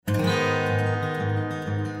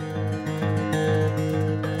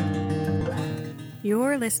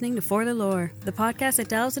You're listening to For the Lore, the podcast that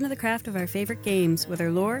delves into the craft of our favorite games, whether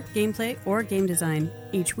lore, gameplay, or game design.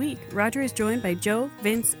 Each week, Roger is joined by Joe,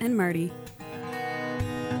 Vince, and Marty.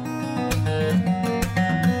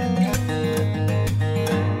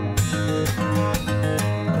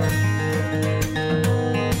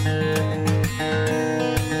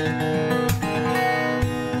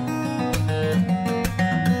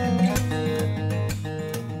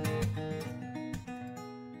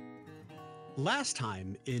 Last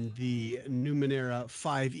time in the Numenera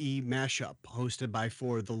 5e mashup hosted by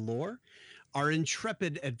For the Lore, our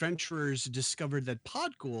intrepid adventurers discovered that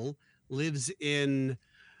Podghoul lives in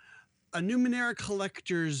a Numenera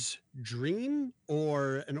collector's dream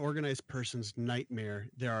or an organized person's nightmare.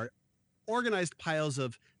 There are organized piles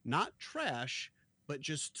of not trash, but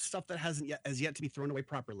just stuff that has yet to be thrown away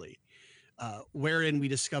properly. Wherein we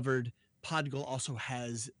discovered Podghoul also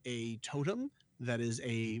has a totem that is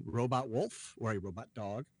a robot wolf or a robot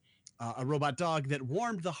dog that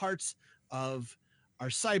warmed the hearts of our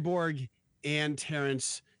cyborg and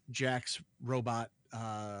Terrence Jack's robot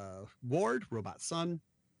ward, robot son.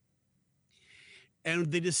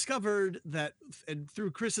 And they discovered that, and through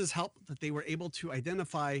Chris's help, that they were able to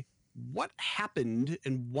identify what happened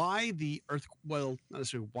and why the not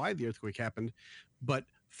necessarily why the earthquake happened, but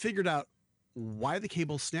figured out why the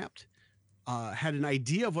cable snapped, had an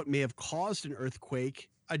idea of what may have caused an earthquake,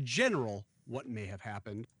 a general what may have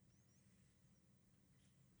happened.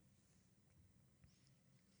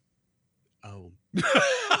 Oh.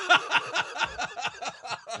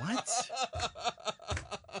 What?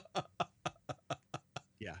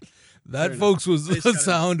 Yeah. That, folks, was the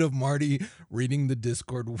sound of Marty reading the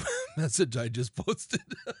Discord message I just posted.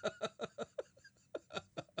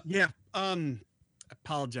 Yeah.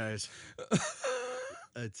 Apologize.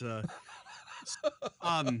 It's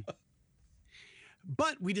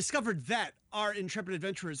but we discovered that our intrepid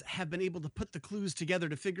adventurers have been able to put the clues together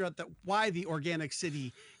to figure out that why the organic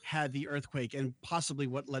city had the earthquake and possibly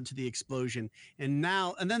what led to the explosion. And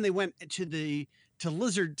then they went to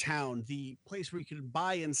Lizard Town, the place where you could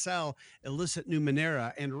buy and sell illicit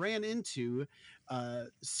Numenera, and ran into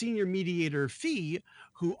senior mediator Fee,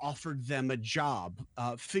 who offered them a job.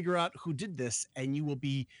 Figure out who did this, and you will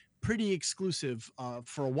be pretty exclusive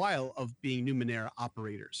for a while of being Numenera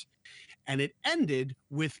operators. And it ended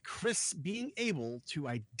with Chris being able to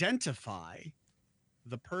identify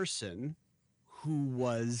the person who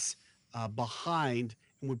was behind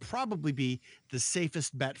and would probably be the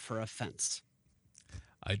safest bet for offense.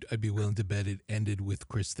 I'd be willing to bet it ended with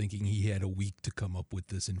Chris thinking he had a week to come up with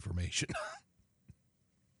this information.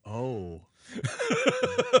 Oh.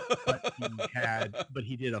 but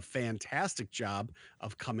he did a fantastic job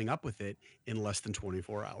of coming up with it in less than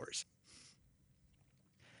 24 hours.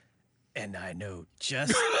 And I know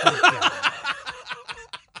just the guy.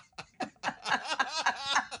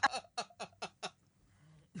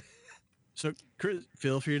 So, Chris,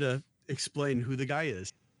 feel free to explain who the guy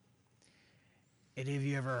is. Any of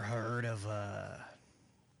you ever heard of a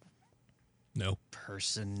No.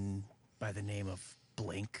 person by the name of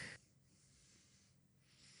Blink?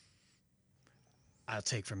 I'll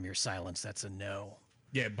take from your silence that's a no.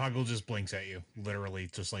 Yeah, Podghoul just blinks at you. Literally,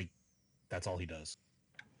 just like, that's all he does.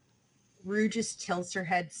 Rue just tilts her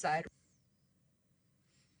head sideways.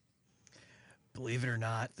 Believe it or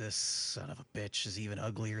not, this son of a bitch is even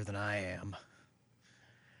uglier than I am.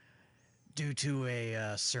 Due to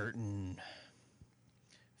a certain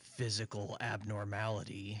physical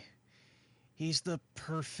abnormality, he's the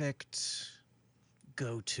perfect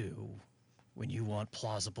go-to when you want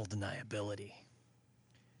plausible deniability.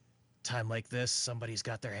 Time like this, somebody's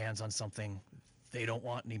got their hands on something they don't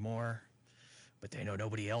want anymore, but they know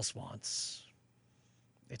nobody else wants.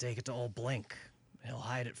 They take it to old Blink, and he'll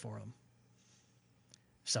hide it for them.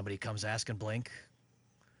 If somebody comes asking Blink,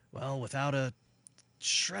 well, without a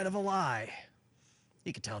shred of a lie,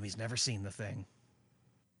 he can tell him he's never seen the thing.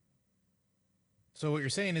 So what you're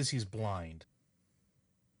saying is he's blind.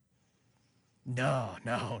 No.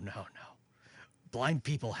 Blind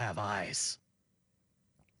people have eyes.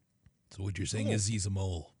 So what you're saying is he's a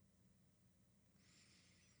mole.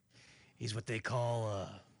 He's what they call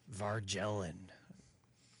a Vargellan.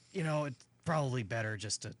 You know, it's probably better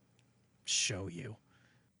just to show you.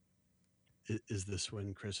 Is this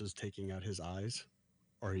when Chris is taking out his eyes?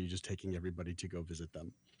 Or are you just taking everybody to go visit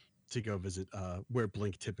them? To go visit where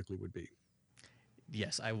Blink typically would be?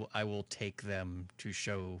 Yes, I will take them to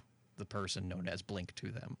show the person known as Blink to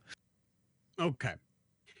them. Okay.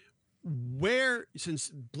 Since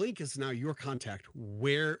Blink is now your contact,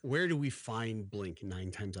 where do we find Blink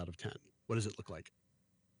 9 times out of 10? What does it look like?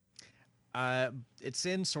 It's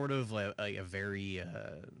in sort of a very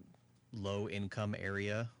low income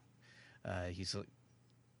area.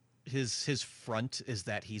 His front is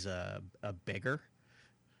that he's a beggar,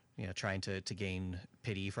 trying to gain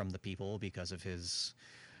pity from the people because of his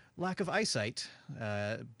lack of eyesight.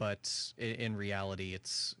 But in reality,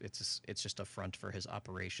 it's just a front for his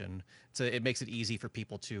operation. It makes it easy for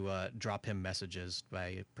people to drop him messages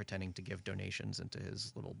by pretending to give donations into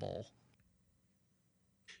his little bowl.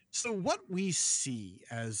 So what we see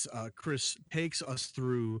as Chris takes us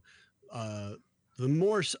through the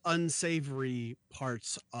more unsavory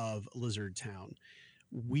parts of Lizard Town,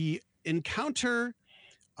 we encounter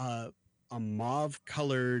a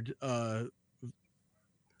mauve-colored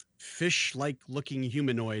fish-like looking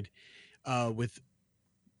humanoid with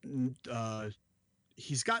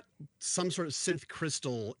he's got some sort of synth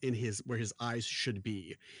crystal in where his eyes should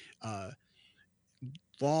be.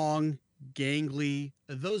 Long, gangly.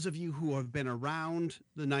 Those of you who have been around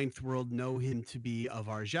the Ninth World know him to be of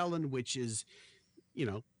Argellan, which is,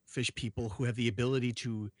 fish people who have the ability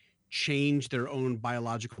to change their own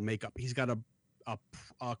biological makeup. He's got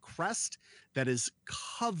a crest that is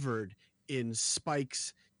covered in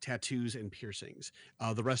spikes, tattoos, and piercings.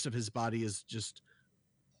 The rest of his body is just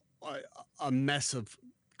a mess of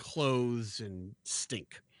clothes and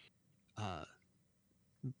stink.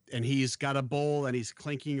 And he's got a bowl and he's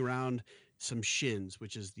clanking around some shins,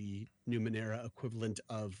 which is the Numenera equivalent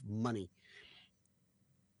of money.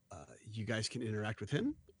 You guys can interact with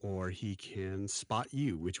him, or he can spot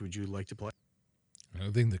you. Which would you like to play? I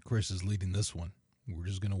think that Chris is leading this one. We're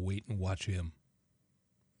just going to wait and watch him.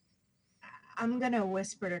 I'm going to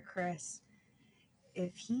whisper to Chris.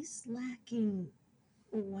 If he's lacking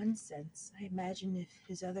one sense, I imagine if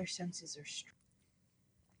his other senses are strong.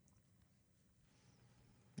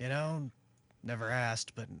 Never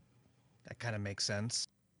asked, but that kind of makes sense.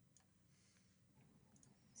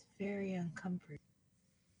 It's very uncomfortable.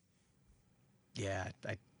 Yeah,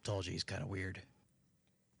 I told you he's kind of weird.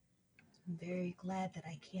 I'm very glad that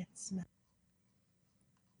I can't smell.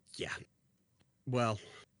 Yeah. Well,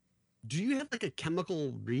 do you have like a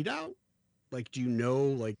chemical readout? Like, do you know,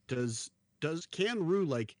 like, can Rue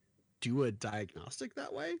like do a diagnostic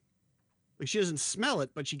that way? Like, she doesn't smell it,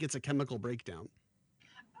 but she gets a chemical breakdown.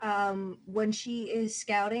 When she is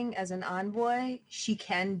scouting as an envoy, she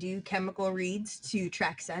can do chemical reads to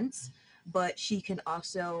track scents, but she can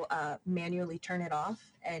also manually turn it off.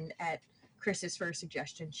 And at Chris's first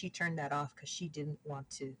suggestion, she turned that off because she didn't want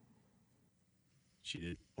to. She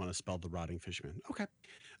didn't want to spell the rotting fisherman. Okay.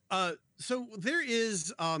 So there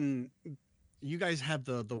is, you guys have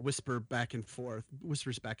the whispers back and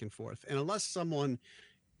forth. And unless someone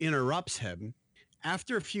interrupts him,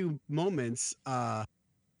 after a few moments,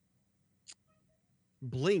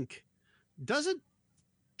 Blink doesn't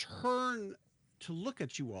turn to look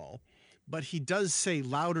at you all, but he does say,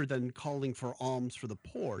 louder than calling for alms for the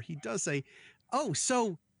poor, he does say, "Oh,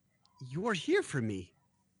 so you're here for me.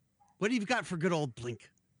 What do you got for good old Blink?"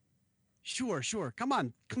 Sure. Come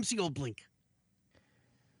on, come see old Blink.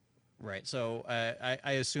 Right. So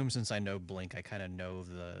I assume since I know Blink, I kind of know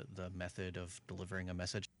the method of delivering a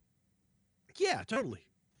message. Yeah, totally.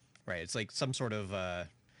 Right. It's like some sort of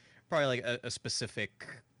probably like a specific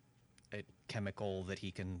chemical that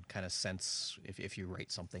he can kind of sense if you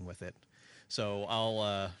write something with it. So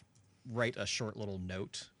I'll write a short little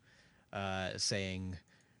note saying,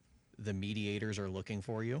 "The mediators are looking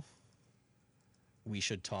for you. We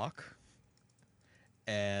should talk."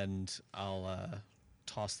 And I'll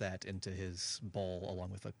toss that into his bowl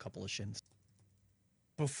along with a couple of shins.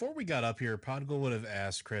 Before we got up here, Podgo would have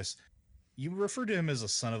asked Chris, you refer to him as a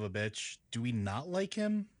son of a bitch. Do we not like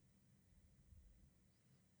him?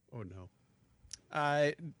 Oh, no.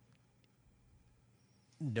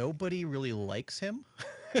 Nobody really likes him.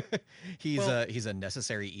 He's a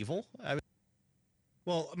necessary evil.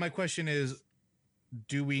 Well, my question is,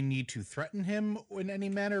 do we need to threaten him in any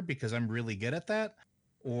manner? Because I'm really good at that.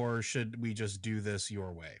 Or should we just do this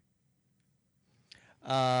your way?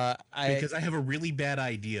 Because I have a really bad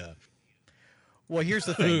idea. Well, here's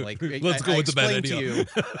the thing. Like, Let's go with the bad idea. To you,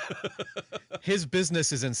 his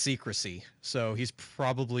business is in secrecy, so he's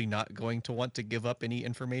probably not going to want to give up any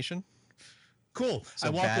information. Cool.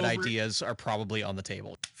 So bad ideas are probably on the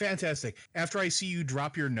table. Fantastic. After I see you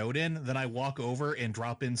drop your note in, then I walk over and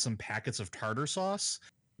drop in some packets of tartar sauce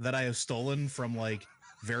that I have stolen from like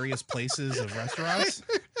various places of restaurants.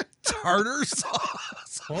 Tartar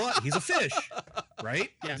sauce. Hold on, he's a fish,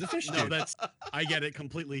 right? Yeah, He's a fish no, dude. I get it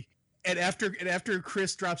completely. And after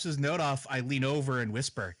Chris drops his note off, I lean over and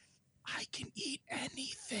whisper, "I can eat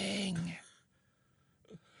anything."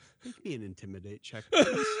 Make me an intimidate check.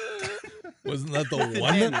 Wasn't that the With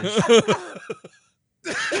one?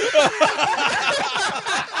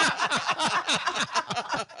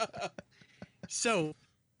 So,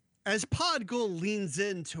 as Podgul leans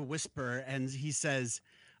in to whisper and he says,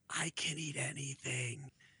 I can eat anything,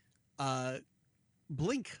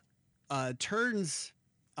 Blink turns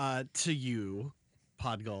to you,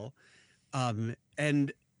 Podgul,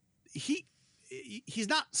 and he's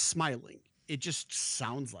not smiling. It just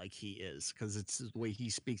sounds like he is because it's the way he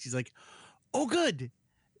speaks. He's like, oh, good.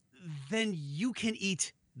 Then you can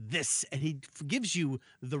eat this. And he gives you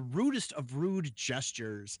the rudest of rude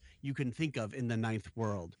gestures you can think of in the ninth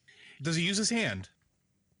world. Does he use his hand?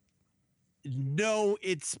 No,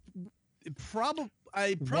 it's probably.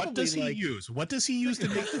 What does he use? What does he use to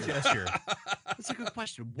make the gesture? That's a good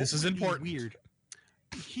question. What This is would be important. Weird.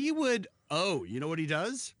 He would. Oh, you know what he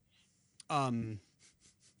does?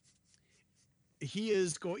 He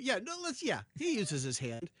is going. Yeah. No. Let's. Yeah. He uses his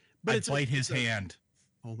hand, but But bite his hand.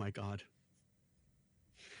 Oh my god.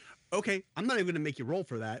 Okay, I'm not even going to make you roll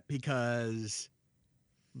for that because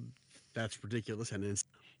that's ridiculous. And it's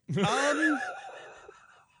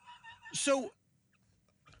so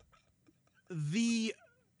the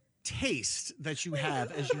taste that you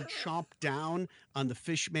have as you chomp down on the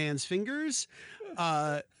fish man's fingers,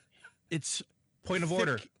 it's Point of thick.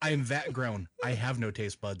 order. I am that grown. I have no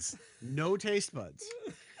taste buds. No taste buds.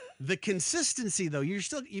 The consistency, though, you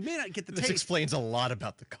may not get the This taste. explains a lot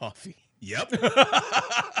about the coffee. Yep.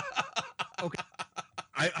 Okay.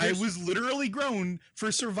 I was literally grown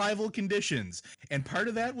for survival conditions, and part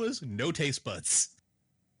of that was no taste buds.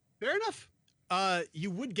 Fair enough. You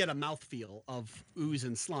would get a mouthfeel of ooze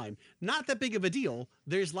and slime. Not that big of a deal.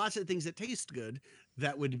 There's lots of things that taste good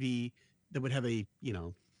that would have a,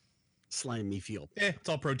 slimy feel. It's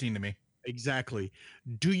all protein to me. Exactly.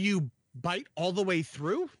 Do you bite all the way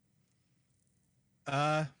through?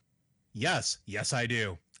 Yes, I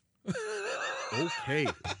do. Okay.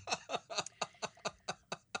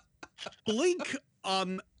 Blink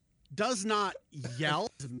does not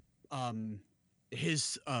yell.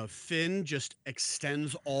 His fin just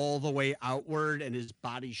extends all the way outward and his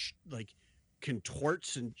body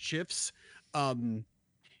contorts and shifts.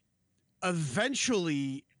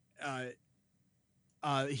 Eventually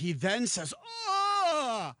he then says,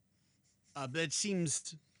 "Ah!" That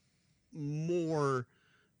seems more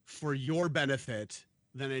for your benefit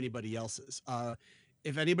than anybody else's.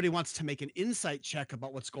 If anybody wants to make an insight check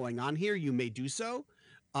about what's going on here, you may do so.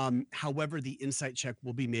 However, the insight check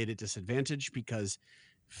will be made at disadvantage because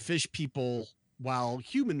fish people, while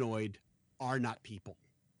humanoid, are not people.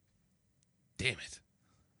 Damn it.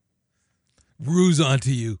 Ruse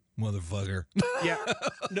onto you, motherfucker. Yeah.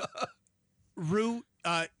 No, Rue,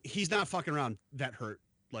 he's not fucking around. That hurt.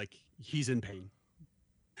 Like, he's in pain.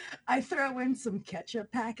 I throw in some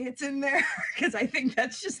ketchup packets in there because I think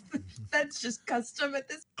that's just custom at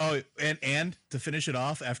this. Oh, and to finish it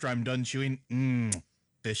off, after I'm done chewing,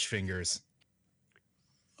 fish fingers.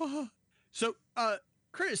 So,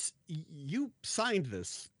 Chris, you signed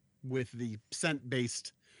this with the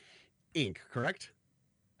scent-based ink, correct?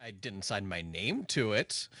 I didn't sign my name to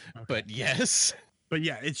it, but yes. But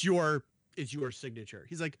yeah, it's your signature.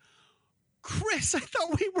 He's like, Chris, I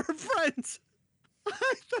thought we were friends.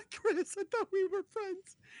 I thought we were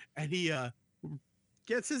friends. And he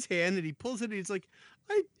gets his hand and he pulls it and he's like,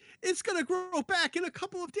 it's gonna grow back in a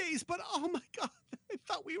couple of days, but oh my god, I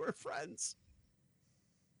thought we were friends.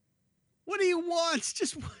 What do you want?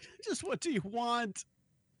 Just what do you want?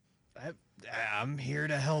 I'm here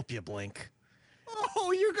to help you, Blink.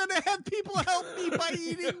 Oh, you're gonna have people help me by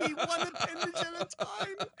eating me one appendage at a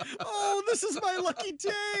time. Oh, this is my lucky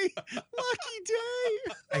day. Lucky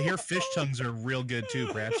day. I hear fish tongues are real good too.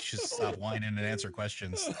 Perhaps you should stop whining and answer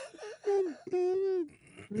questions.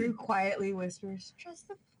 Rue quietly whispers, "Trust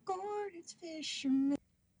the Gordon's fisherman."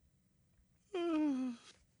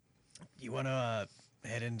 You want to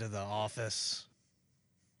head into the office?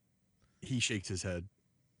 He shakes his head.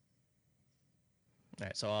 All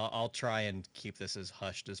right, so I'll try and keep this as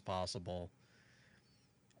hushed as possible.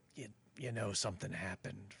 You know something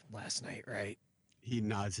happened last night, right? He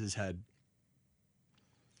nods his head.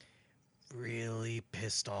 Really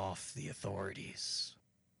pissed off the authorities.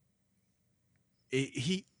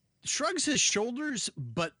 He shrugs his shoulders,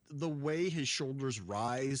 but the way his shoulders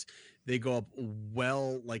rise, they go up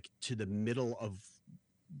well, like to the middle of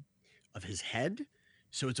his head.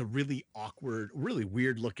 So it's a really awkward, really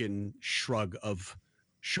weird looking shrug of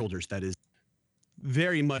shoulders that is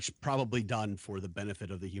very much probably done for the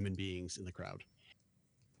benefit of the human beings in the crowd.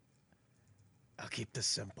 I'll keep this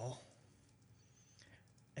simple.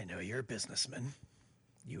 I know you're a businessman.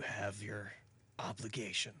 You have your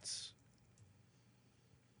obligations.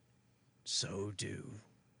 So do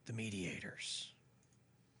the mediators.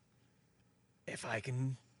 If I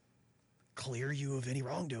can clear you of any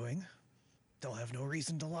wrongdoing, they'll have no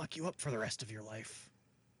reason to lock you up for the rest of your life.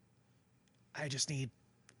 I just need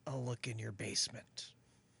a look in your basement.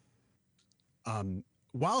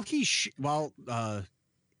 While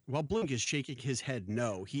Blink is shaking his head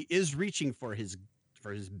no, he is reaching for his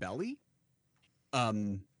belly.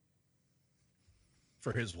 For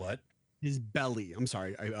his what? His belly. I'm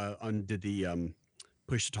sorry, I undid the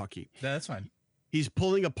push to talk key. That's fine. He's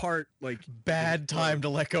pulling apart like Bad time to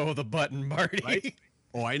let go of the button, Marty. Right?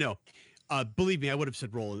 Oh, I know. Believe me, I would have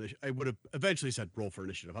said roll. I would have eventually said roll for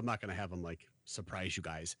initiative. I'm not going to have him like surprise you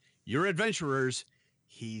guys. You're adventurers.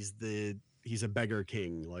 He's a beggar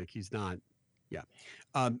king. Like he's not. Yeah.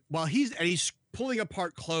 While he's pulling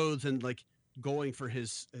apart clothes and like going for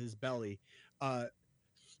his belly.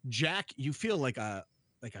 Jack, you feel like a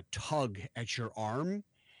tug at your arm.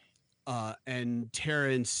 And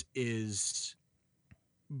Terrence is.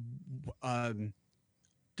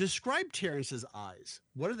 Describe Terrence's eyes.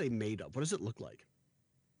 What are they made of? What does it look like?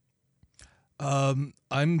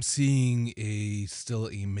 I'm seeing still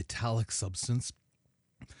a metallic substance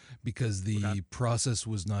because the process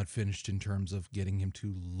was not finished in terms of getting him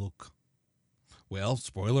to look, well,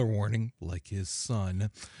 spoiler warning, like his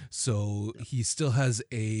son. So he still has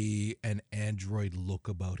an android look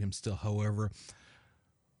about him still. However,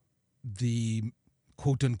 the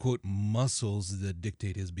quote unquote muscles that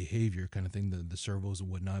dictate his behavior kind of thing, the servos and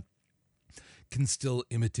whatnot, can still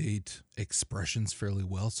imitate expressions fairly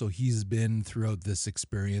well. So he's been throughout this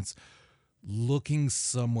experience looking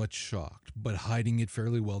somewhat shocked, but hiding it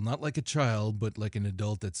fairly well. Not like a child, but like an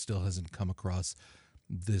adult that still hasn't come across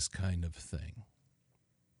this kind of thing.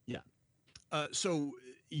 Yeah. So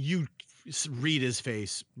you read his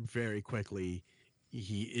face very quickly.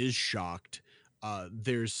 He is shocked.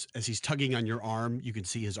 As he's tugging on your arm, you can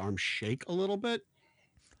see his arm shake a little bit.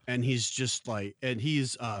 And he's just like,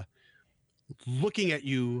 he's looking at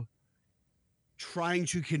you, trying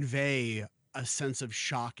to convey a sense of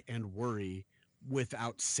shock and worry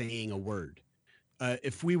without saying a word.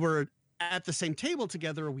 If we were at the same table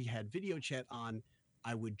together, we had video chat on,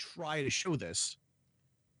 I would try to show this.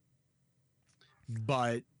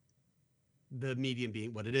 But the medium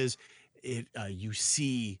being what it is, you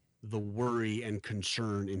see the worry and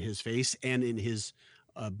concern in his face and in his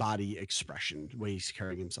body expression, the way he's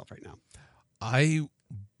carrying himself right now.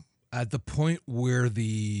 At the point where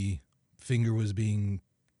the finger was being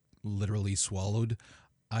literally swallowed,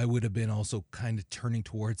 I would have been also kind of turning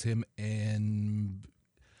towards him and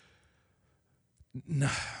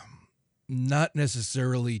not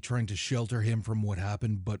necessarily trying to shelter him from what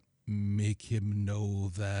happened, but make him know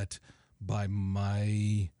that by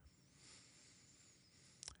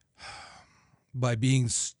being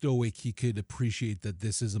stoic, he could appreciate that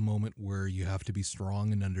this is a moment where you have to be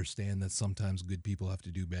strong and understand that sometimes good people have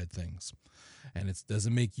to do bad things. And it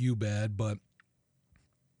doesn't make you bad, but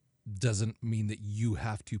doesn't mean that you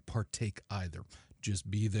have to partake either.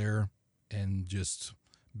 Just be there and just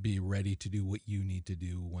be ready to do what you need to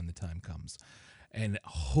do when the time comes. And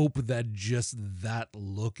hope that just that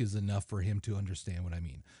look is enough for him to understand what I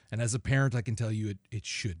mean. And as a parent, I can tell you it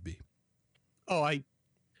should be. Oh,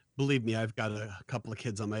 believe me, I've got a couple of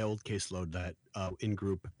kids on my old caseload that in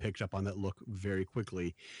group picked up on that look very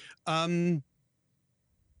quickly.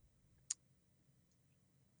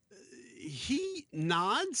 He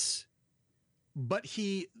nods, but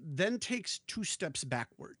he then takes 2 steps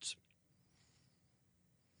backwards.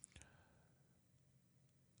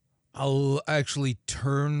 I'll actually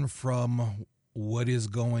turn from what is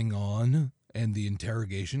going on and the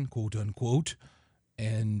interrogation, quote unquote,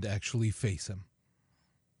 and actually face him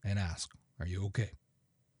and ask, "Are you okay?"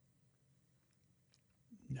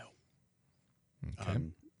 No. Okay.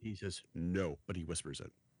 He says no, but he whispers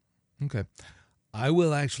it. Okay. I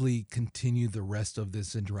will actually continue the rest of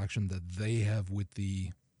this interaction that they have with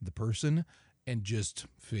the person and just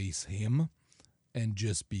face him and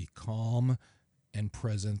just be calm and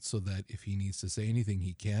present so that if he needs to say anything,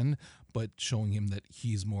 he can, but showing him that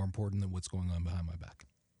he's more important than what's going on behind my back.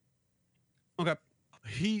 Okay.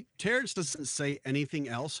 Terrence doesn't say anything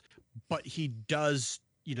else, but he does,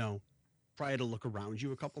 try to look around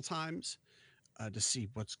you a couple times to see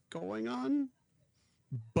what's going on,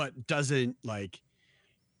 but doesn't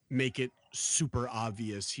make it super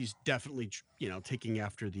obvious. He's definitely, taking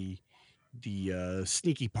after the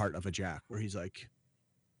sneaky part of a Jack where he's like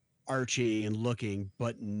arching and looking,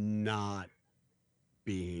 but not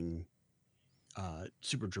being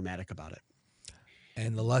super dramatic about it.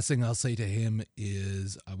 And the last thing I'll say to him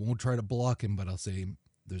is I won't try to block him, but I'll say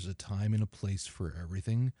there's a time and a place for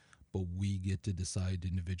everything, but we get to decide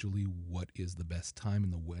individually what is the best time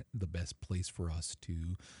and the best place for us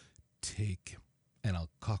to take. And I'll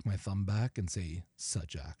cock my thumb back and say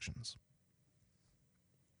such actions.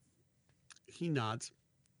 He nods.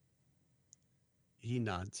 He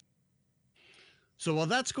nods. So while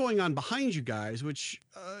that's going on behind you guys, which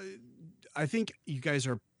I think you guys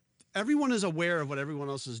are, everyone is aware of what everyone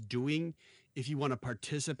else is doing. If you want to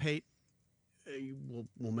participate,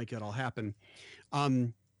 we'll make it all happen.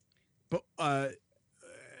 But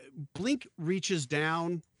Blink reaches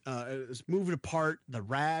down, is moving apart the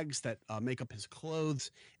rags that make up his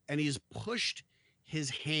clothes, and he's pushed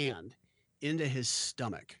his hand into his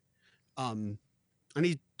stomach. And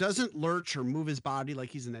he doesn't lurch or move his body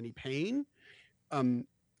like he's in any pain. And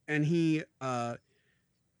he,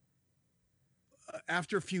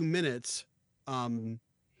 after a few minutes, not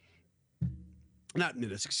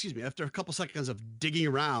minutes, excuse me, after a couple seconds of digging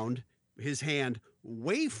around his hand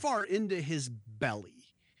way far into his belly,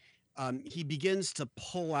 he begins to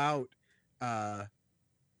pull out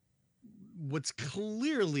what's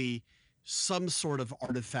clearly some sort of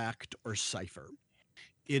artifact or cipher.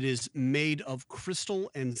 It is made of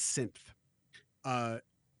crystal and synth.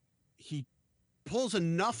 He pulls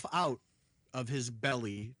enough out of his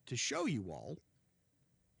belly to show you all.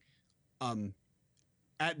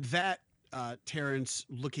 At that, Terrence,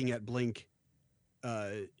 looking at Blink,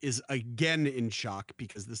 is again in shock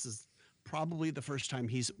because this is probably the first time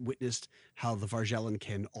he's witnessed how the Varjellen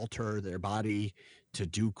can alter their body to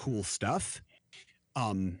do cool stuff.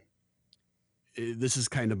 This is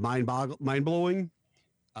kind of mind-blowing.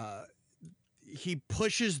 He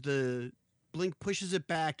pushes Blink pushes it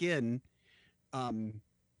back in, and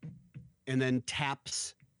then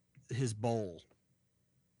taps his bowl.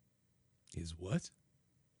 His what?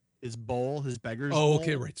 His bowl, his beggar's Oh, bowl.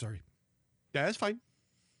 okay, right. Sorry. Yeah, that's fine.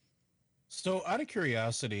 So, out of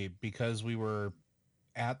curiosity, because we were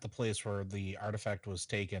at the place where the artifact was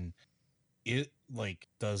taken,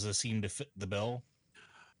 does it seem to fit the bill?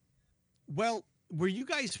 Well, where you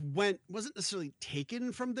guys went wasn't necessarily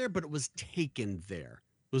taken from there, but it was taken there.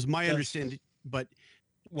 It was my understanding. But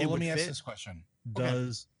well, let would me ask fit. this question: Okay.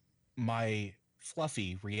 Does my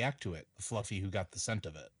Fluffy react to it? The Fluffy who got the scent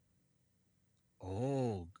of it.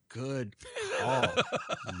 Oh, good. Oh,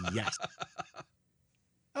 yes.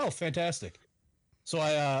 Oh, fantastic! So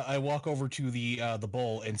I walk over to the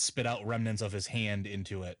bowl and spit out remnants of his hand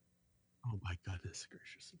into it. Oh my goodness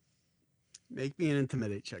gracious! Make me an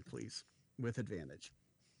intimidate check, please, with advantage.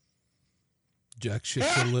 Jack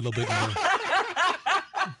shifts a little bit more.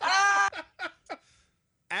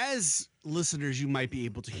 As listeners, you might be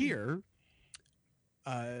able to hear,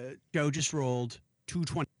 Joe just rolled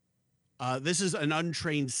 220. This is an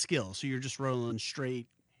untrained skill, so you're just rolling straight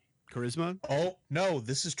charisma. Oh no,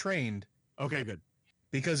 this is trained. Okay, good.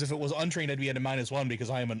 Because if it was untrained, I'd be at a -1 because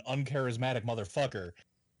I am an uncharismatic motherfucker.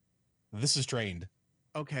 This is trained.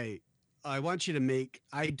 Okay, I want you to make.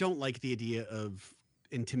 I don't like the idea of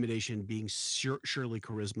intimidation being surely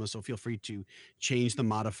charisma, so feel free to change the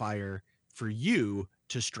modifier for you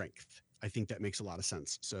to strength. I think that makes a lot of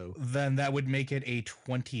sense. So Then that would make it a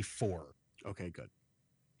 24. okay, good.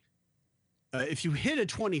 If you hit a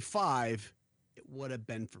 25, it would have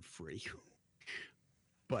been for free.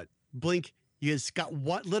 But Blink, you guys got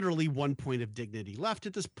literally 1 point of dignity left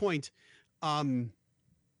at this point. He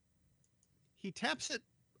taps it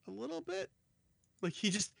a little bit, like he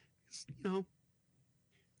just,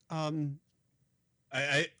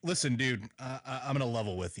 I listen, dude. I'm gonna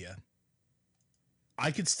level with you.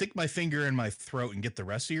 I could stick my finger in my throat and get the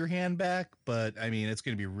rest of your hand back, but I mean, it's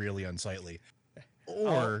gonna be really unsightly.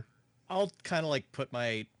 Or, I'll kind of like put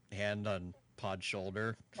my hand on Pod's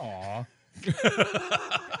shoulder. aw,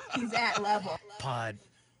 He's at level. Pod,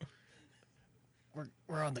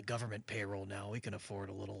 we're on the government payroll now. We can afford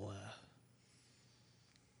a little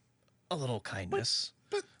kindness.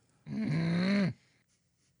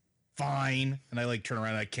 fine. And I turn around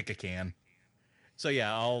and I kick a can. So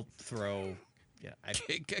yeah, I'll throw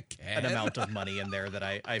Kick a an can. amount of money in there that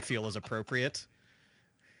I feel is appropriate.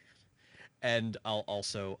 And I'll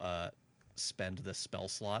also spend the spell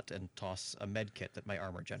slot and toss a med kit that my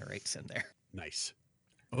armor generates in there. nice.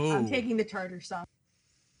 I'm taking the tartar sauce.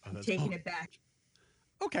 I'm that's- taking it back.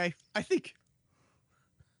 Okay, I think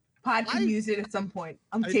Pod can use it at some point.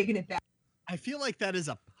 I'm taking it back. I feel like that is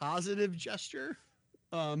a positive gesture.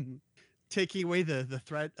 Taking away the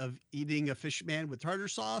threat of eating a fish man with tartar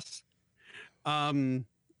sauce.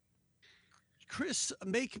 Chris,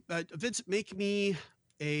 Vince, make me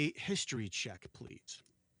a history check, please.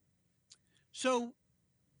 So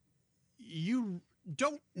you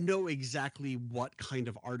don't know exactly what kind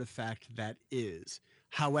of artifact that is.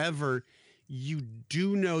 However, you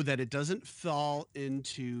do know that it doesn't fall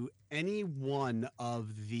into any one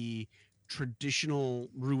of the traditional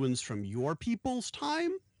ruins from your people's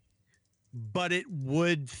time, but it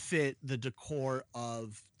would fit the decor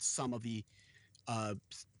of some of the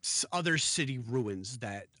other city ruins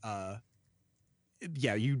that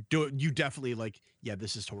yeah, you definitely like, yeah,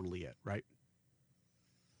 this is totally it, right?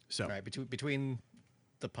 So Right, between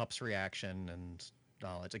the pup's reaction and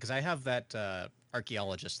knowledge, because I have that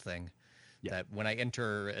archaeologist thing, Yeah. that when I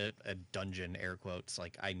enter a dungeon, air quotes,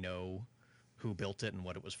 like I know who built it and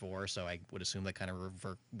what it was for, so I would assume that kind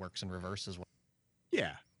of works in reverse as well.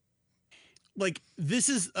 yeah, like this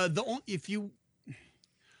is the only, if you,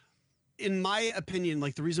 in my opinion,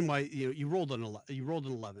 like the reason why you rolled an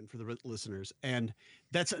 11 for the listeners, and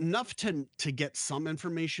that's enough to get some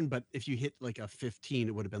information. But if you hit like a 15,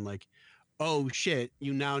 it would have been like, oh shit,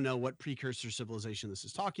 you now know what precursor civilization this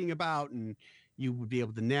is talking about, and you would be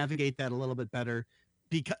able to navigate that a little bit better.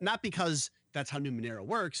 Because not because that's how Numenera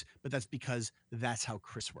works, but that's because that's how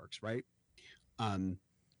Chris works, right?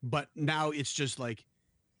 But now it's just like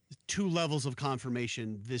 2 levels of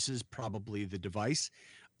confirmation. This is probably the device.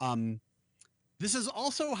 This is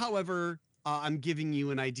also, however, I'm giving you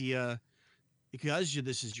an idea because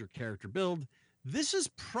this is your character build. This is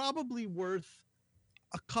probably worth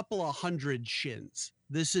a couple of hundred shins.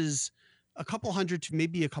 This is a couple hundred to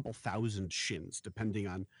maybe a couple thousand shins, depending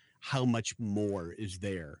on how much more is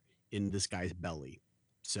there in this guy's belly.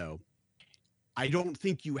 So I don't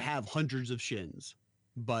think you have hundreds of shins,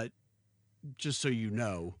 but just so you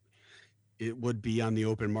know, it would be on the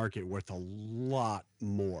open market worth a lot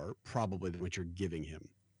more probably than what you're giving him.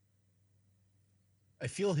 I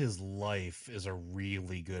feel his life is a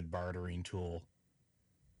really good bartering tool.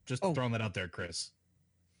 Just Oh. throwing that out there, Chris.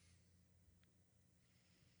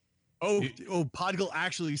 Oh, Podgul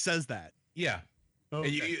actually says that. Yeah. Oh,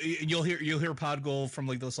 And you'll hear Podgul from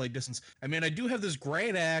like the slight distance. I mean, I do have this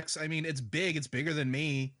great axe. I mean, it's big. It's bigger than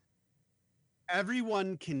me.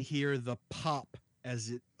 Everyone can hear the pop as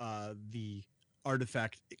it the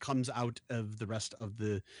artifact comes out of the rest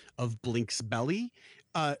of Blink's belly.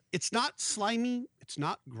 It's not slimy. It's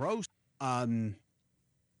not gross.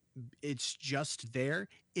 It's just there.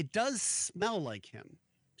 It does smell like him,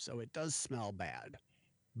 so it does smell bad,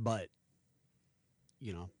 but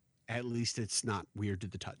at least it's not weird to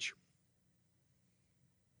the touch.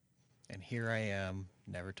 And here I am,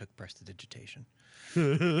 never took prestidigitation.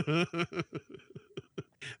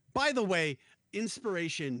 By the way,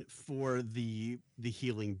 inspiration for the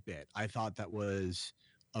healing bit. I thought that was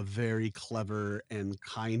a very clever and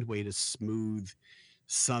kind way to smooth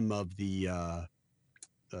some of the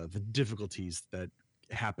difficulties that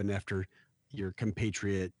happen after your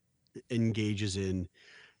compatriot engages in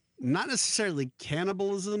not necessarily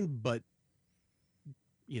cannibalism, but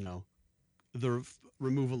the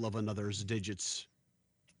removal of another's digits.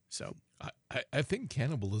 So I think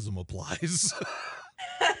cannibalism applies.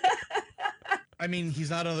 I mean, he's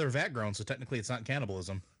not another vat grown, so technically it's not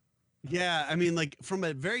cannibalism. yeah, I mean, like from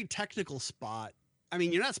a very technical spot. I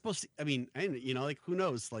mean, you're not supposed to. I mean, like who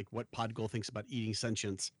knows, like what Podgul thinks about eating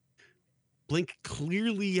sentience. Blink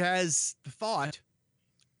clearly has the thought.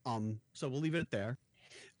 So we'll leave it there.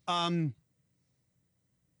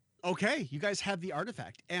 Okay, you guys have the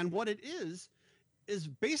artifact, and what it is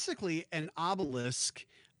basically an obelisk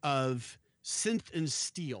of synth and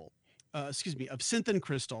steel. Of synth and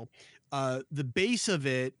crystal. The base of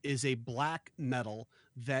it is a black metal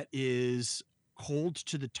that is cold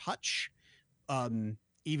to the touch,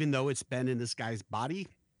 even though it's been in this guy's body,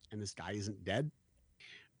 and this guy isn't dead.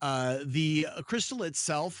 The crystal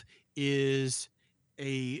itself is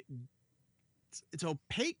it's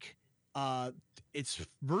opaque. It's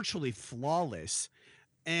virtually flawless,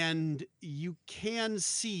 and you can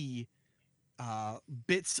see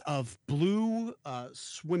bits of blue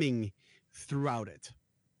swimming throughout it.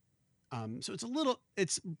 So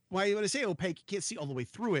it's why when I say opaque, you can't see all the way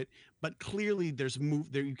through it, but clearly there's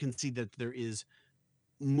there. You can see that there is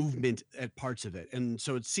movement at parts of it. And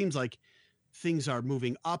so it seems like things are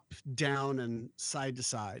moving up, down, and side to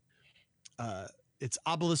side. It's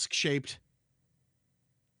obelisk shaped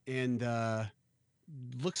and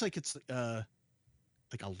looks like it's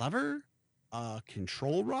like a lever,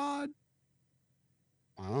 control rod.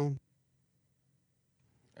 Wow.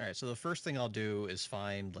 All right, so the first thing I'll do is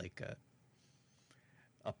find like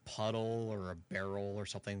a puddle or a barrel or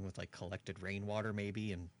something with like collected rainwater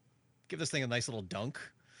maybe, and give this thing a nice little dunk.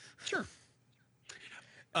 Sure.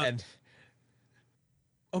 And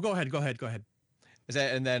go ahead.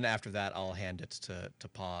 and then after that I'll hand it to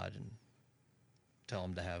Pod and tell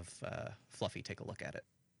him to have Fluffy take a look at it.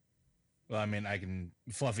 Well, I mean,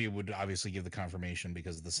 Fluffy would obviously give the confirmation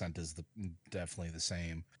because the scent is definitely the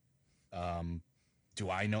same. Do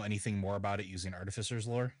I know anything more about it using Artificer's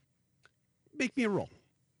lore? Make me a roll.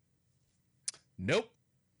 Nope.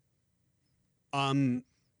 Man.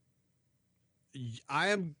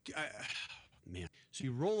 So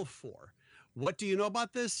you roll a 4. What do you know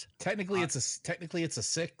about this? Technically, it's a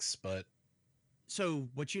 6, but so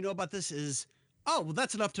what you know about this is, oh, well,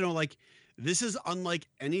 that's enough to know. Like, this is unlike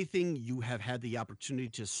anything you have had the opportunity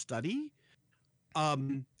to study.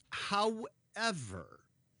 However,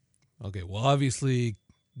 Okay, well, obviously,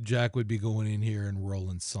 Jack would be going in here and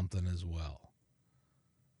rolling something as well.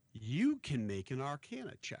 you can make an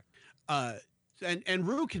Arcana check, and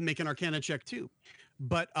Rue can make an Arcana check too.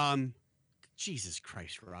 But Jesus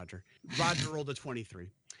Christ, Roger rolled a 23.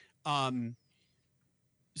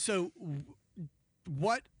 So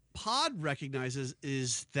what Pod recognizes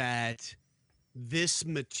is that this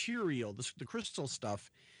material, the crystal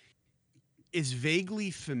stuff, is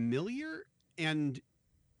vaguely familiar, and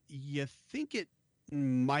you think it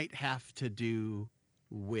might have to do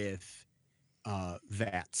with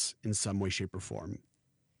VATS in some way, shape, or form.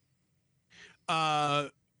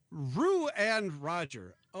 Rue and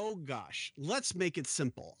Roger, oh gosh, let's make it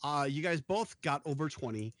simple. You guys both got over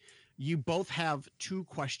 20. You both have 2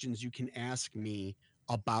 questions you can ask me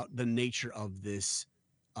about the nature of this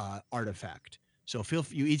artifact. So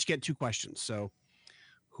you each get 2 questions. So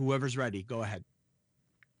whoever's ready, go ahead.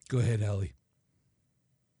 Go ahead, Ellie.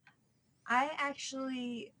 I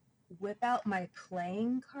actually whip out my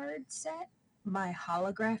playing card set, my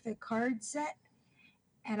holographic card set,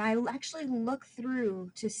 and I actually look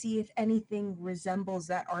through to see if anything resembles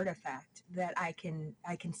that artifact that I can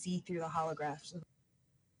see through the holographs.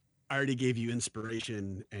 I already gave you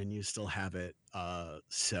inspiration and you still have it,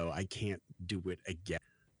 so I can't do it again.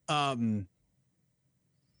 I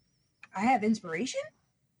have inspiration?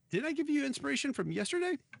 Did I give you inspiration from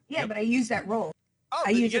yesterday? Yeah, Yep. but I used that roll. Oh,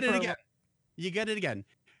 I then you use get it it for a again. You get it again.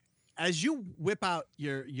 As you whip out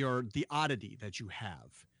the oddity that you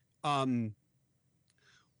have,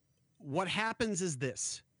 what happens is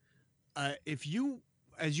this: as you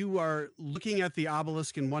are looking at the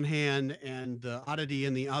obelisk in one hand and the oddity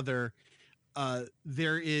in the other,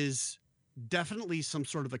 there is definitely some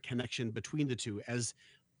sort of a connection between the two, as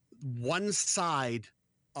one side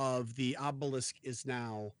of the obelisk is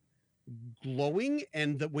now glowing,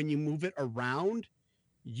 and that when you move it around,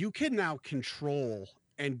 you can now control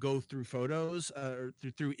and go through photos or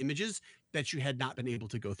through images that you had not been able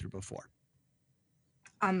to go through before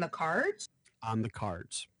On the cards? on the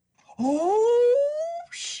cards. Oh,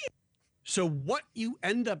 shit. So what you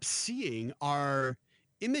end up seeing are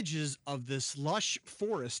images of this lush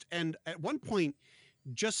forest, and at one point,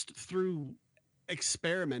 just through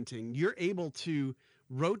experimenting, you're able to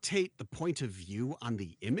rotate the point of view on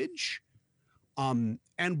the image. And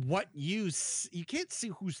what you can't see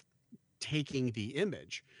who's taking the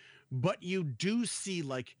image, but you do see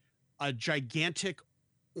like a gigantic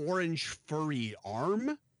orange furry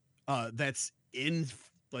arm that's in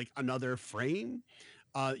like another frame.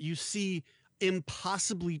 You see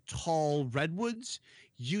impossibly tall redwoods.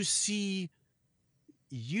 You see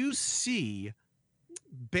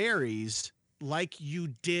berries like you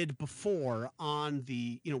did before on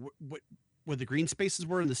the, where the green spaces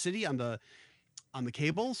were in the city on the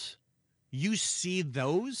cables. You see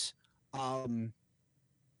those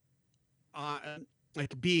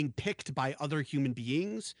like being picked by other human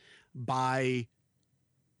beings, by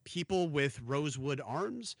people with rosewood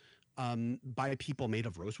arms, by people made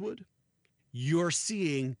of rosewood. You're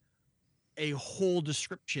seeing a whole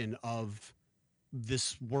description of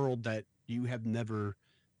this world that you have never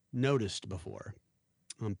noticed before,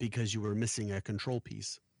 because you were missing a control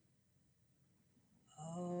piece.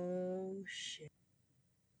 Oh, shit.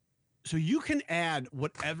 So you can add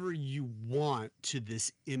whatever you want to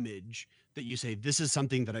this image that you say, this is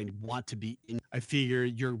something that I want to be in. I figure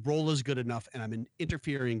your role is good enough and I'm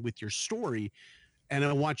interfering with your story, and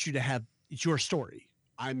I want you to have, it's your story.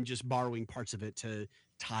 I'm just borrowing parts of it to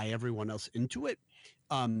tie everyone else into it.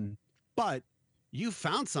 But you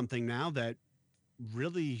found something now that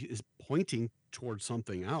really is pointing towards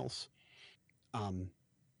something else.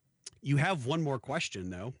 You have one more question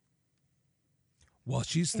though. While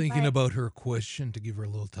she's If thinking I- about her question, to give her a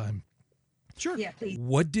little time, Sure. Yeah, please.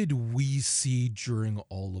 what did we see during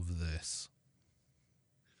all of this?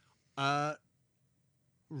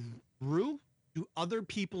 Rue, do other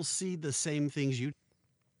people see the same things you?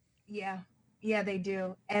 Yeah. Yeah, they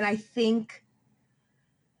do. And I think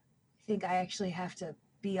I actually have to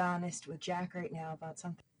be honest with Jack right now about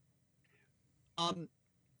something. Um,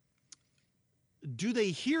 do they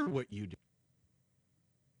hear what you do?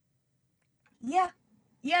 Yeah.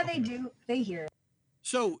 Yeah, they Okay. do. They hear it.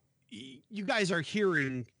 So you guys are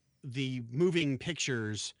hearing the moving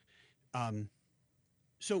pictures.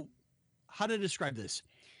 So how to describe this?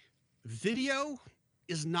 Video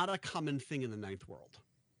is not a common thing in the ninth world.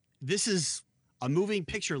 This is a moving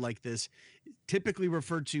picture like this, typically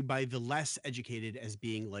referred to by the less educated as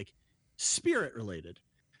being like spirit related.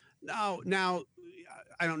 Now,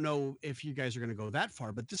 I don't know if you guys are going to go that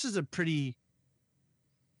far, but this is a pretty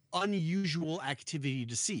unusual activity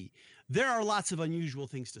to see. There are lots of unusual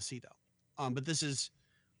things to see, though. But this is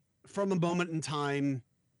from a moment in time.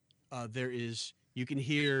 You can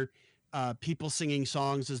hear people singing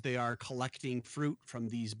songs as they are collecting fruit from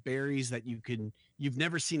these berries that you've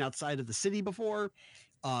never seen outside of the city before.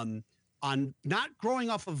 On not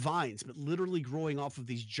growing off of vines, but literally growing off of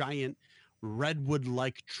these giant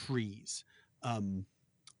redwood-like trees.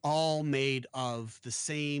 All made of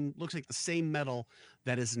looks like the same metal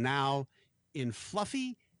that is now in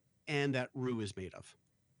Fluffy and that Rue is made of.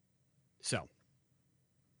 So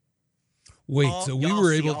Wait, so we y'all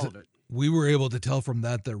were see able all to of it. we were able to tell from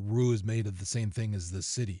that Rue is made of the same thing as the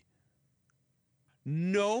city.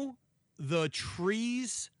 No, the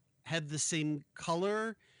trees have the same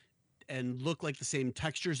color and look like the same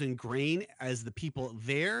textures and grain as the people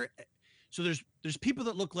there. So there's people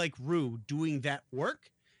that look like Rue doing that work,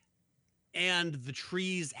 and the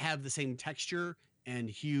trees have the same texture and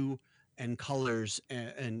hue and colors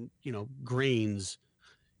and grains.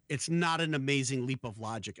 It's not an amazing leap of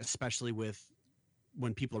logic, especially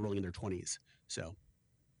when people are rolling in their 20s. So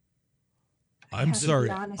I I'm have to be sorry.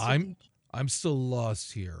 honest with you. I'm still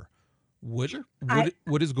lost here. What Sure.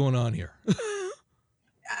 what is going on here?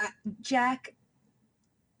 Jack,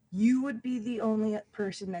 you would be the only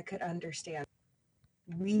person that could understand.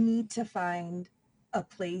 We need to find a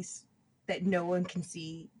place that no one can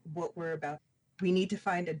see what we're about. We need to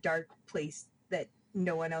find a dark place that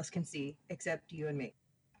no one else can see except you and me.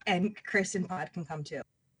 And Chris and Pod can come too.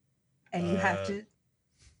 And you have to.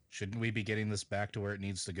 Shouldn't we be getting this back to where it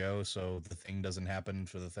needs to go so the thing doesn't happen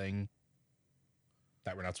for the thing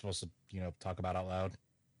that we're not supposed to, talk about out loud?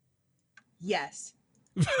 Yes.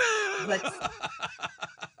 Let's.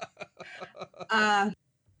 I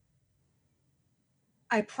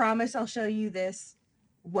promise I'll show you this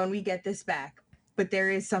when we get this back. But there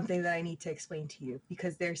is something that I need to explain to you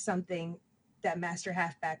because there's something that Master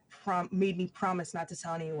Halfback made me promise not to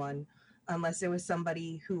tell anyone unless it was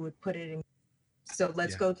somebody who would put it in. So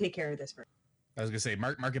let's go take care of this first. I was gonna say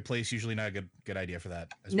marketplace usually not a good idea for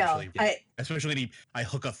that. Especially I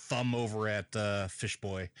hook a thumb over at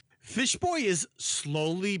Fishboy. Fishboy is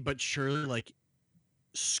slowly but surely like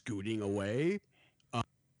scooting away.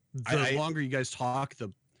 The longer you guys talk,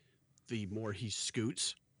 the more he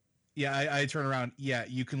scoots. Yeah, I turn around. Yeah,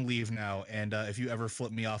 you can leave now. And if you ever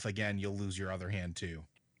flip me off again, you'll lose your other hand too.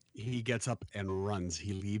 He gets up and runs.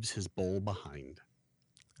 He leaves his bowl behind.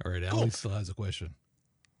 All right, Allie still has a question.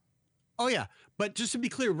 Oh yeah, but just to be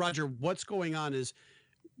clear, Roger, what's going on is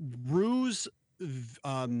Rue's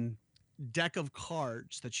deck of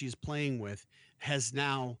cards that she's playing with has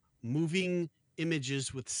now moving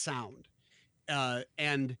images with sound,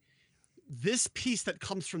 and this piece that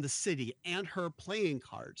comes from the city and her playing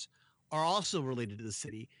cards are also related to the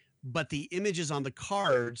city, but the images on the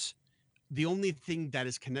cards, the only thing that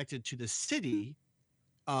is connected to the city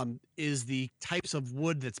is the types of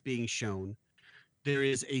wood that's being shown. There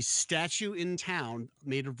is a statue in town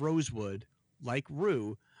made of rosewood, like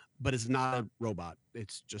Rue, but it's not a robot.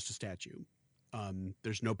 It's just a statue.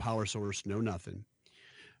 There's no power source, no nothing.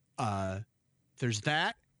 There's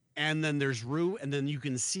that, and then there's Rue, and then you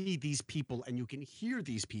can see these people and you can hear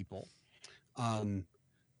these people.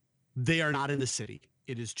 They are not in the city.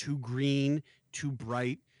 It is too green, too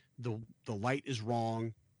bright. The light is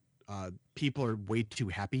wrong. People are way too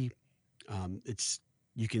happy.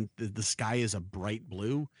 The sky is a bright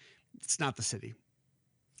blue. It's not the city.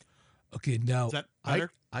 Okay, now Is that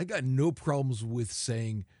better? I got no problems with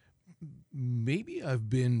saying maybe I've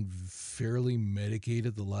been fairly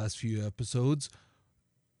medicated the last few episodes.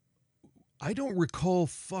 I don't recall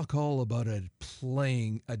fuck all about a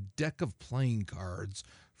deck of playing cards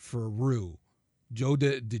for Rue. Joe,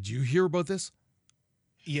 did you hear about this?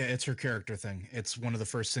 Yeah, it's her character thing. It's one of the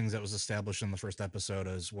first things that was established in the first episode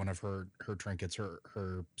as one of her trinkets,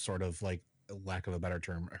 her sort of, like, lack of a better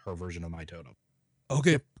term, her version of my totem.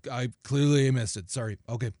 Okay, I clearly missed it. Sorry.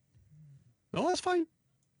 Okay. No, that's fine.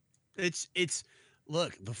 It's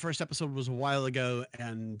look, the first episode was a while ago,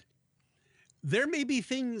 and there may be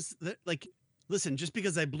things that, like, listen, just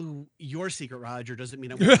because I blew your secret, Roger, doesn't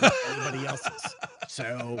mean I won't blow anybody else's.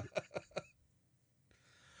 So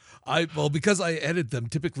Well, because I edit them,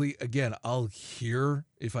 typically, again, I'll hear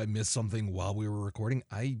if I miss something while we were recording.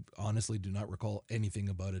 I honestly do not recall anything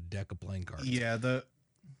about a deck of playing cards. Yeah, the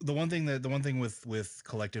one thing with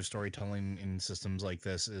collective storytelling in systems like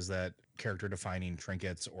this is that character defining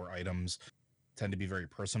trinkets or items tend to be very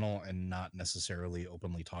personal and not necessarily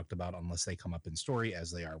openly talked about unless they come up in story, as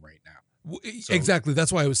they are right now. So- Exactly.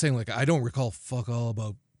 That's why I was saying, like, I don't recall fuck all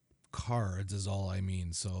about cards is all I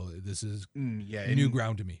mean. So this is yeah, new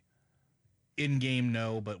ground to me. In game,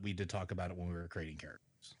 no, but we did talk about it when we were creating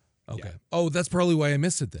characters. Okay. Yeah. Oh, that's probably why I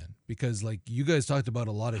missed it then, because like you guys talked about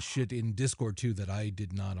a lot of shit in Discord too that I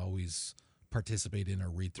did not always participate in or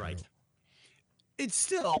read through. Right. It's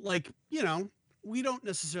still like, you know, we don't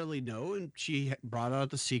necessarily know, and she brought out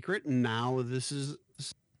the secret, and now this is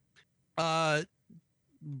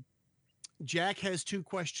Jack has 2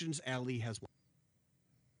 questions, Allie has 1.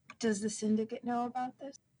 Does the syndicate know about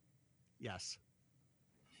this? Yes.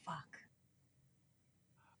 Fuck.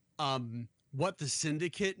 What the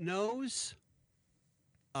syndicate knows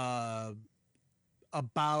about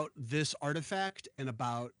this artifact and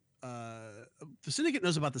about the syndicate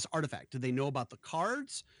knows about this artifact. Do they know about the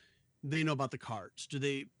cards? They know about the cards. Do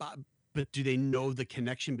they know the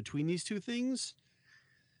connection between these two things?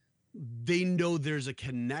 They know there's a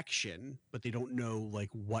connection, but they don't know like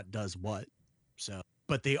what does what. So,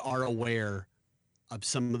 but they are aware of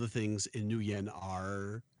some of the things in Nuyen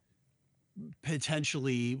are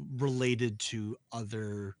potentially related to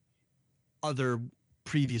other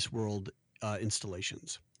previous world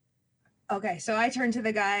installations. Okay, so I turn to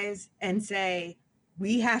the guys and say,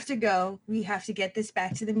 we have to go. We have to get this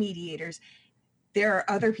back to the mediators. There are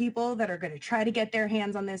other people that are going to try to get their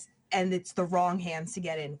hands on this, and it's the wrong hands to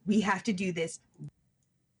get in. We have to do this.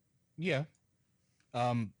 Yeah.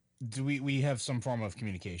 Do we have some form of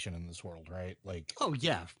communication in this world, right? Like, Oh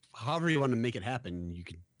yeah, however you want to make it happen, you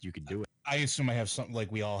can do it. I assume I have some,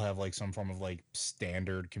 like, we all have like some form of like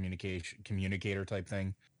standard communicator type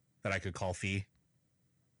thing that I could call Fee.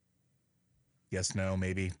 Yes, no,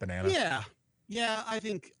 maybe banana. Yeah. I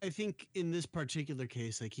think in this particular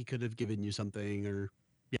case, like he could have given you something, or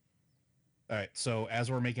All right. So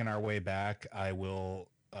as we're making our way back, I will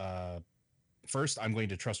first I'm going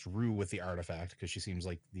to trust Rue with the artifact because she seems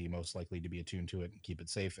like the most likely to be attuned to it and keep it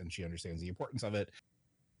safe, and she understands the importance of it.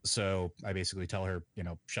 So I basically tell her,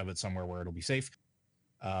 shove it somewhere where it'll be safe.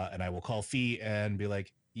 And I will call Fee and be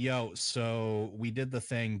like, yo, so we did the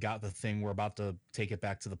thing, got the thing. We're about to take it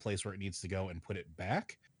back to the place where it needs to go and put it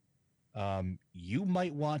back. You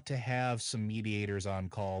might want to have some mediators on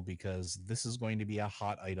call because this is going to be a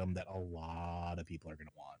hot item that a lot of people are going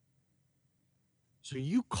to want. so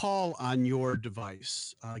you call on your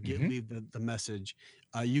device, leave the message.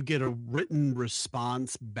 You get a written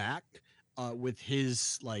response back with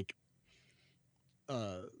his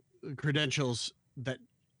credentials that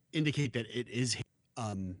indicate that it is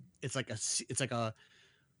him. It's like a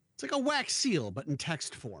wax seal, but in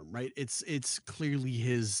text form, right? It's clearly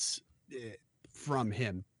his from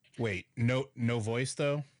him. Wait, no voice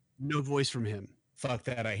though? No voice from him. Fuck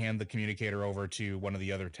that. I hand the communicator over to one of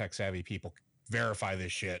the other tech savvy people. Verify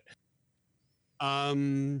this shit.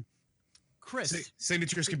 Chris,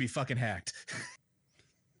 Signatures can be fucking hacked.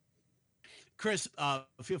 Chris,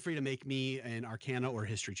 feel free to make me an Arcana or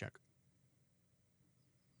History check.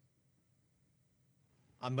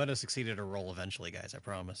 I'm gonna succeed at a roll eventually, guys. I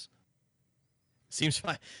promise. Seems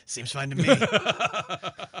fine. Seems fine to me.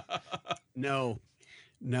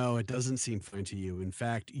 No, it doesn't seem fine to you. In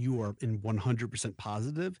fact, you are in 100%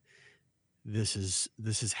 positive. This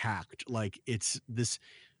is hacked. Like it's this.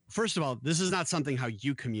 First of all, this is not something how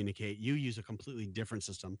you communicate. You use a completely different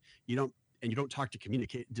system. You don't talk to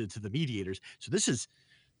communicate to the mediators. So this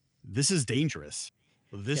is dangerous.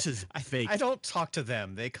 This is fake. I don't talk to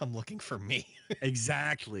them. They come looking for me.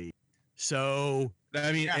 Exactly. So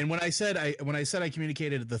I mean, and when I said I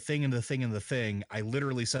communicated the thing and the thing and the thing, I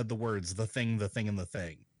literally said the words the thing and the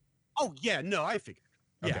thing. oh yeah, no, I figured.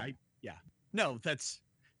 Yeah, Okay. No, that's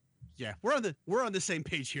we're on the same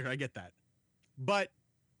page here. I get that. But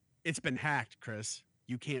it's been hacked, Chris.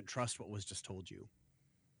 You can't trust what was just told you.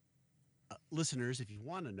 Listeners, if you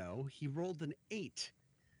want to know, he rolled an 8.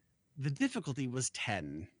 The difficulty was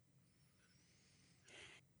 10.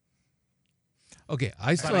 Okay,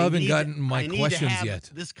 I But still haven't need- gotten my I need to questions have yet.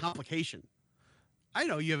 This complication. I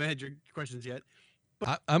know you haven't had your questions yet.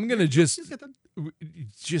 I'm gonna just You'll get them.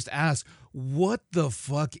 ask, what the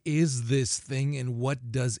fuck is this thing and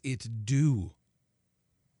what does it do?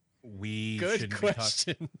 We Good shouldn't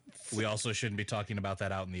question. we also shouldn't be talking about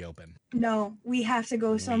that out in the open. No, we have to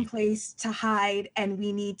go We- someplace to hide, and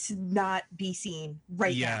we need to not be seen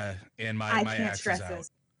right now. Yeah, and my I my can't axe stress is out.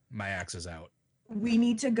 this. My axe is out. We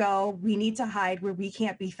need to go. We need to hide where we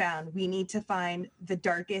can't be found. We need to find the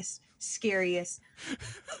darkest, scariest,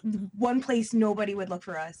 one place nobody would look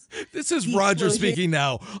for us. This is The Roger explosion- speaking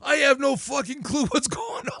now. I have no fucking clue what's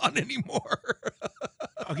going on anymore.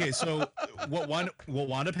 Okay, so what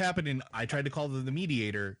wound up happening? I tried to call the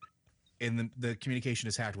mediator, and the communication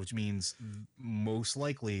is hacked, which means most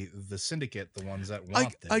likely the syndicate, the ones that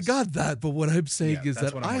want this. I got that, but what I'm saying Yeah, is that's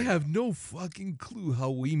that what I'm I worried have no fucking clue how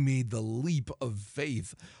we made the leap of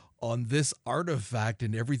faith on this artifact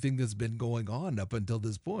and everything that's been going on up until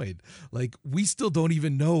this point. Like, we still don't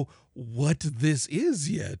even know what this is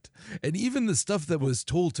yet. And even the stuff that was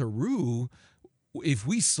told to Rue, if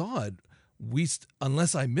we saw it,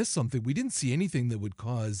 unless I missed something, we didn't see anything that would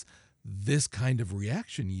cause this kind of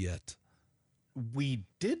reaction yet. We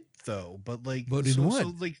did though, but like, But in what?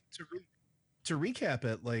 So like to recap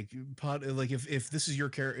it, like if this is your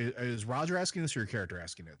character, is Roger asking this or your character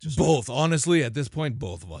asking it? Just Both, honestly, at this point,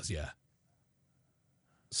 both of us, yeah.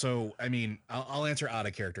 So I mean, I'll answer out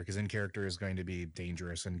of character because in character is going to be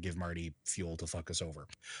dangerous and give Marty fuel to fuck us over.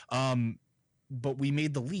 But we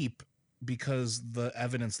made the leap because the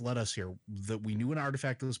evidence led us here. That we knew an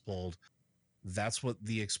artifact was pulled. That's what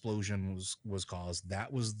the explosion was caused.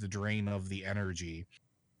 That was the drain of the energy,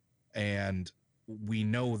 and we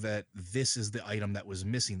know that this is the item that was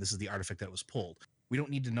missing. This is the artifact that was pulled. We don't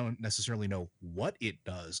need to necessarily know what it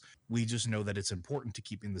does. We just know that it's important to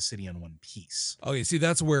keeping the city in one piece. Okay, see,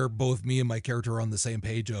 that's where both me and my character are on the same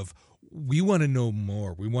page of, we want to know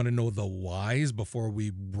more. We want to know the whys before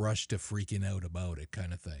we rush to freaking out about it,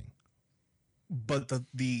 kind of thing. But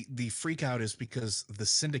the freak out is because the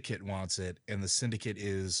syndicate wants it, and the syndicate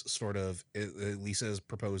is sort of, at least as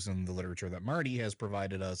proposed in the literature that Marty has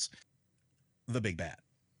provided us, the big bad.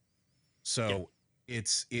 So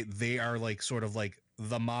they are like sort of like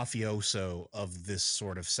the mafioso of this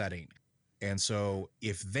sort of setting. And so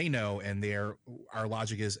if they know, and our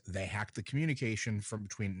logic is they hacked the communication from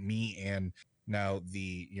between me and now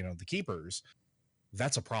the keepers,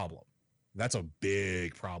 that's a problem. That's a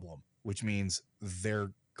big problem, which means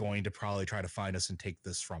they're going to probably try to find us and take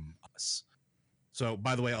this from us. So,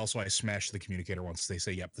 by the way, also I smashed the communicator once they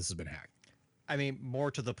say, yep, this has been hacked. I mean, more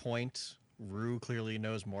to the point, Rue clearly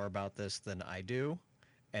knows more about this than I do,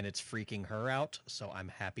 and it's freaking her out, so I'm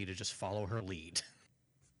happy to just follow her lead.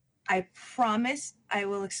 I promise I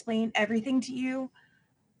will explain everything to you.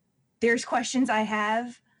 There's questions I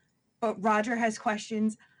have, but Roger has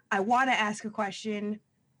questions. I want to ask a question,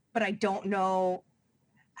 but I don't know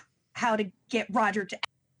how to get Roger to.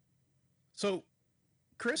 So,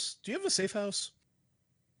 Chris, do you have a safe house?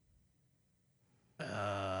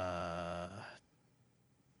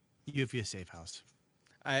 You have a safe house.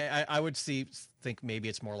 I would think maybe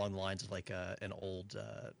it's more along the lines of like an old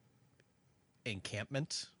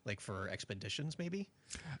encampment, like for expeditions, maybe.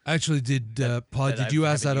 Actually, Pod, did I've- you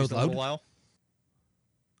ask that haven't out used in a little loud? while.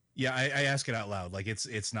 Yeah, I ask it out loud. Like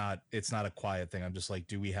it's not a quiet thing. I'm just like,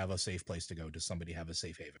 do we have a safe place to go? Does somebody have a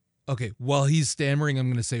safe haven? Okay, while he's stammering, I'm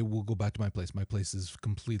going to say, we'll go back to my place. My place is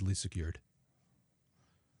completely secured.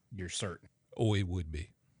 You're certain? Oh, it would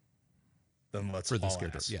be. Then let's For this all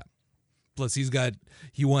character, ask. yeah. Plus,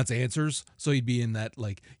 he wants answers, so he'd be in that,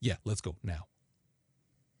 like, yeah, let's go now.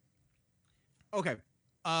 Okay.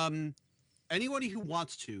 Anybody who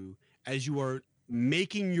wants to, as you are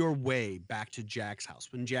making your way back to Jack's house,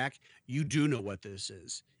 when Jack, you do know what this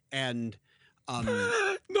is, and No,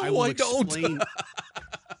 will I don't. explain-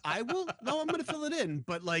 I will. No, I'm going to fill it in,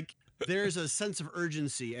 but like there's a sense of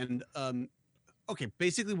urgency, and okay,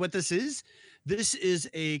 basically what this is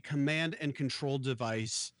a command and control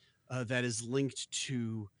device that is linked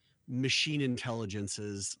to machine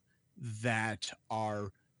intelligences that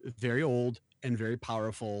are very old and very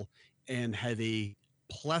powerful and have a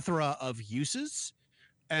plethora of uses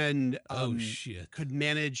and Oh, shit. could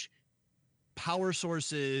manage power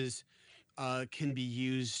sources, can be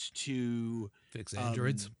used to Fix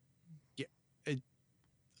androids?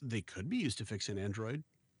 they could be used to fix an android.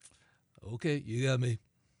 Okay, you got me.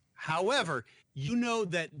 However, you know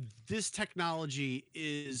that this technology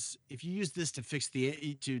is, if you use this to fix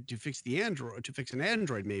to fix the android, to fix an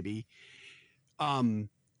android, maybe,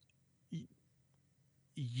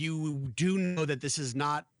 you do know that this is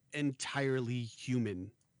not entirely human.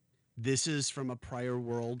 This is from a prior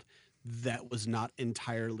world that was not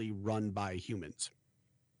entirely run by humans.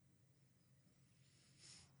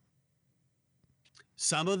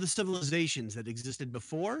 Some of the civilizations that existed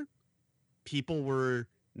before, people were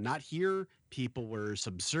Not here. People were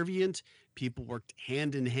subservient. People worked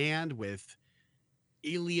hand in hand with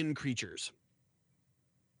alien creatures.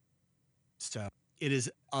 So it is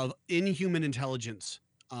of inhuman intelligence,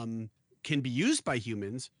 can be used by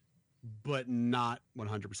humans, but not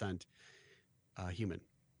 100% human.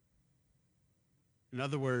 In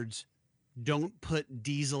other words, don't put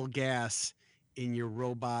diesel gas in your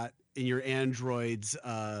robot, in your android's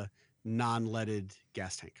non-leaded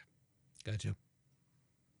gas tank. Gotcha.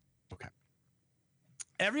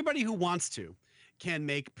 Everybody who wants to can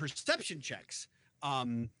make perception checks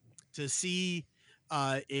to see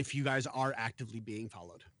if you guys are actively being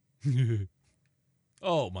followed.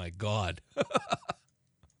 Oh my God.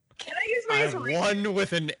 Can I use my I inspiration? won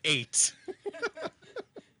with an 8.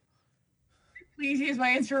 Please use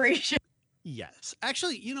my inspiration. Yes.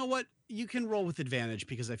 Actually, you know what? You can roll with advantage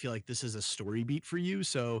because I feel like this is a story beat for you.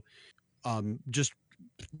 So just,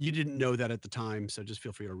 you didn't know that at the time. So just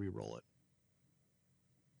feel free to re-roll it.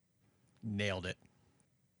 Nailed it.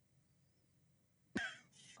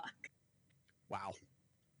 Fuck. Wow.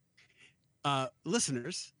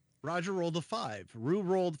 Listeners, Roger rolled a 5. Rue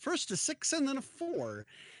rolled first a 6 and then a 4.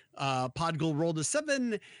 Podgul rolled a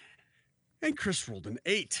 7. And Chris rolled an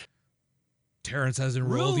 8. Terrence hasn't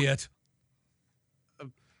rolled Rue- yet.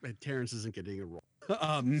 And Terrence isn't getting a roll.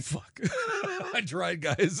 Fuck. I tried,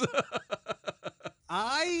 guys.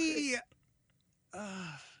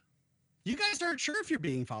 You guys aren't sure if you're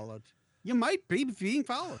being followed. You might be being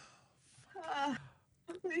followed.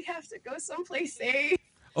 We have to go someplace safe.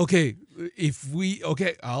 Okay,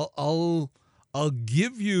 I'll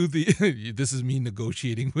give you the this is me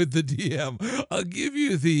negotiating with the DM. I'll give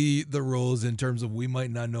you the rolls in terms of we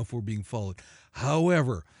might not know if we're being followed.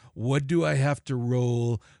 However, what do I have to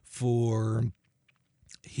roll for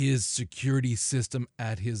his security system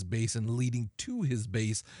at his base and leading to his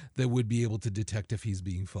base that would be able to detect if he's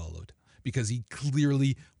being followed? Because he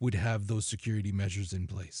clearly would have those security measures in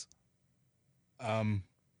place.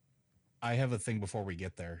 I have a thing before we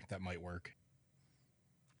get there that might work.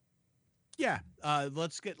 Yeah. Let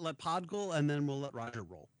Podgul and then we'll let Roger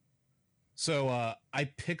roll. So I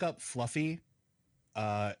pick up Fluffy,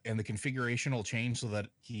 and the configuration will change so that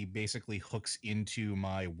he basically hooks into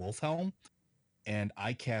my wolf helm, and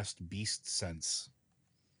I cast Beast Sense.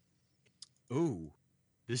 Ooh.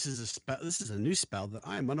 This is a spell. This is a new spell that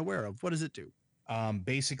I'm unaware of. What does it do?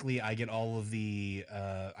 Basically, I get all of the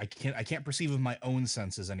I can't perceive with my own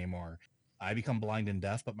senses anymore. I become blind and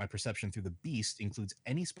deaf, but my perception through the beast includes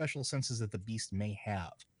any special senses that the beast may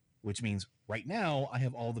have, which means right now I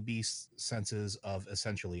have all the beast's senses of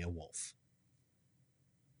essentially a wolf.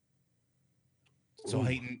 So Ooh.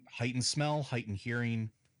 heightened smell, heightened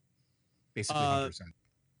hearing, basically 100%.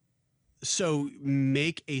 So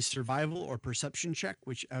make a survival or perception check,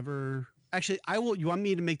 whichever. Actually, I will. You want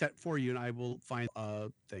me to make that for you, and I will find a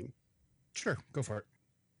thing. Sure, go for it.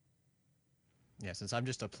 Yeah, since I'm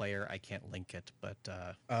just a player, I can't link it, but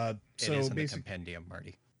So it is in the basically, compendium,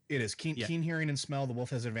 Marty. it is keen, Yeah. keen hearing and smell. The wolf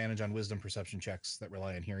has advantage on wisdom perception checks that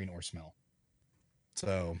rely on hearing or smell.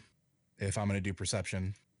 So if I'm going to do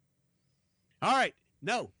perception, All right.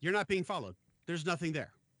 No, you're not being followed. There's nothing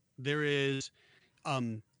there. There is,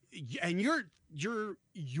 and and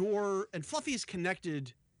Fluffy is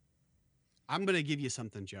connected. I'm going to give you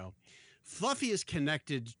something, Joe. Fluffy is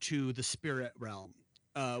connected to the spirit realm,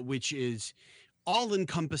 which is all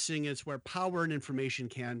encompassing. It's where power and information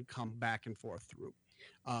can come back and forth through.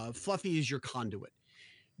 Fluffy is your conduit.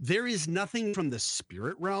 There is nothing from the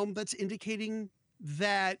spirit realm that's indicating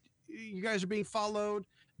that you guys are being followed.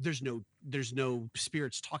 There's no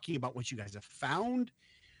spirits talking about what you guys have found.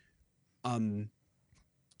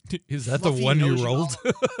 Is that Fluffy the one you knows rolled?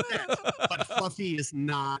 But Fluffy is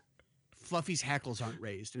not. Fluffy's hackles aren't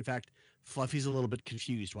raised. In fact, Fluffy's a little bit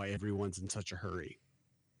confused why everyone's in such a hurry.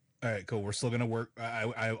 all right, cool. We're still going to work.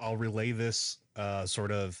 I'll relay this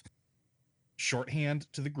sort of shorthand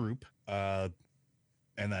to the group, and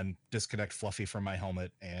then disconnect Fluffy from my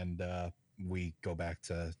helmet, and we go back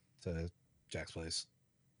to Jack's place.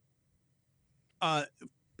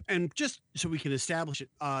 And just so we can establish it,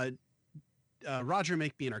 Roger,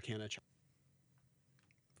 make me an Arcana check.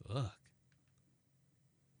 Fuck.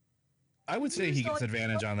 I would say You're he still gets like-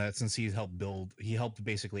 advantage on that since he helped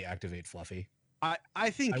basically activate Fluffy. I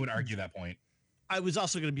think I would argue that point. I was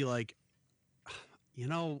also going to be like, you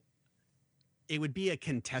know, it would be a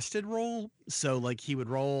contested roll. So like he would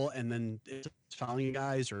roll and then it's following you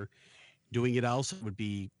guys or doing it else, it would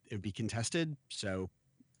be contested. So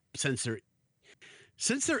since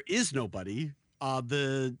there is nobody,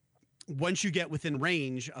 once you get within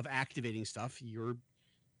range of activating stuff, your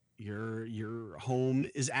home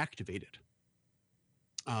is activated.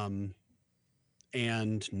 And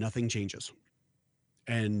nothing changes.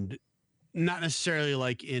 And not necessarily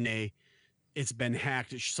like in a it's been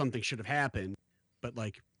hacked, something should have happened, but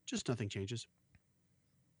like just nothing changes.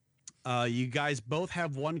 You guys both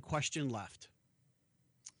have one question left.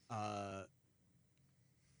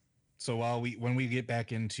 So when we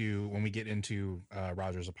get into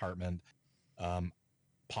Roger's apartment,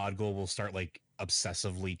 Podgol will start like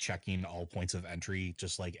obsessively checking all points of entry,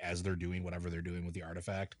 just like as they're doing whatever they're doing with the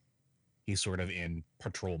artifact. He's sort of in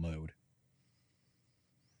patrol mode.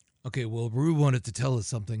 Okay, well, Rue wanted to tell us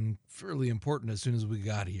something fairly important as soon as we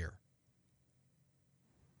got here.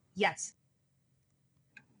 Yes.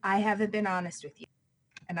 I haven't been honest with you,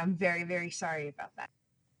 and I'm very, very sorry about that.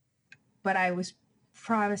 But I was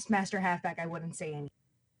promised Master Halfback I wouldn't say anything.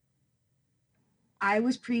 I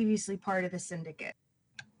was previously part of the Syndicate.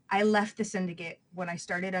 I left the Syndicate when I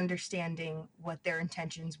started understanding what their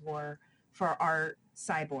intentions were for our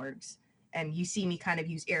cyborgs. And you see me kind of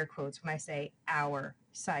use air quotes when I say our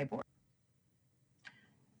cyborg.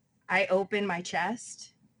 I open my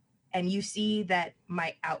chest and you see that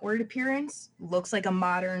my outward appearance looks like a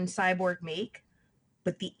modern cyborg make,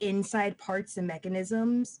 but the inside parts and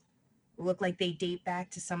mechanisms look like they date back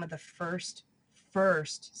to some of the first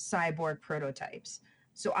cyborg prototypes.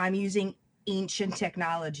 So I'm using ancient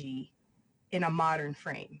technology in a modern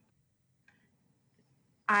frame.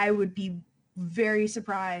 I would be very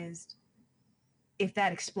surprised if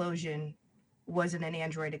that explosion wasn't an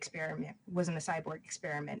android experiment, wasn't a cyborg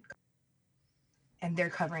experiment, and they're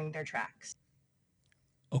covering their tracks.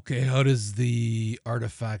 Okay, how does the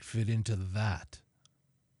artifact fit into that?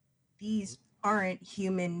 These aren't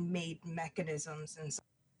human-made mechanisms, and so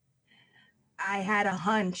I had a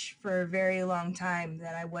hunch for a very long time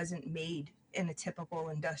that I wasn't made in a typical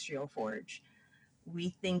industrial forge. We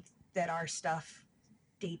think that our stuff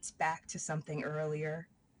dates back to something earlier,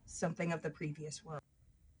 something of the previous world.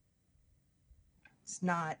 It's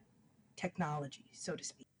not technology, so to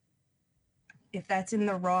speak. If that's in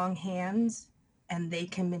the wrong hands and they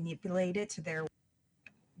can manipulate it to their,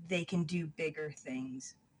 they can do bigger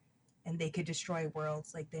things, and they could destroy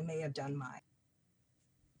worlds like they may have done mine.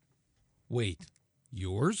 Wait,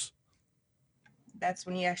 yours? That's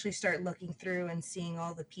when you actually start looking through and seeing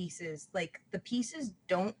all the pieces. Like, the pieces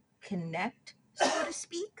don't connect, so to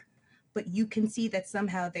speak, but you can see that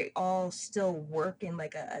somehow they all still work in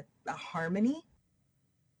like a harmony.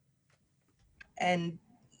 And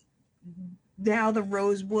now the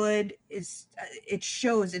rosewood is, it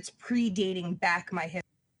shows it's predating back my history.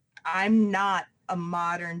 I'm not a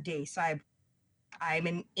modern day cyborg. I'm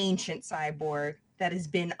an ancient cyborg that has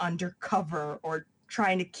been undercover or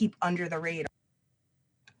trying to keep under the radar.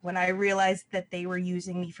 When I realized that they were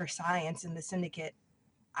using me for science in the Syndicate,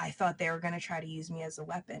 I thought they were going to try to use me as a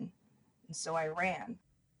weapon. And so I ran.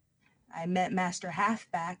 I met Master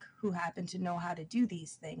Halfback, who happened to know how to do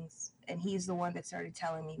these things, and he's the one that started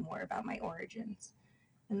telling me more about my origins.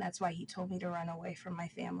 And that's why he told me to run away from my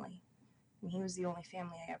family. And he was the only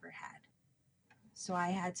family I ever had. So I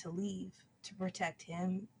had to leave to protect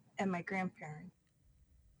him and my grandparents.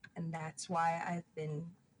 And that's why I've been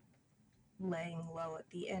laying low at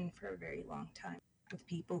the inn for a very long time with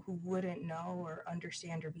people who wouldn't know or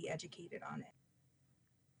understand or be educated on it.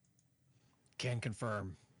 Can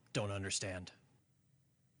confirm. Don't understand.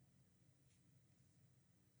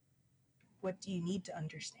 What do you need to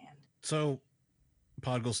understand? So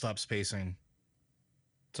Podgol stops pacing.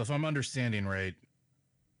 So if I'm understanding right,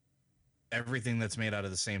 everything that's made out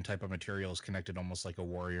of the same type of material is connected almost like a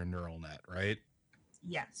warrior neural net, right?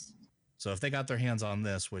 Yes. So if they got their hands on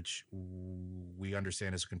this, which we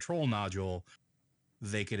understand is a control nodule,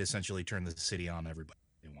 they could essentially turn the city on everybody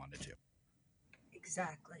if they wanted to.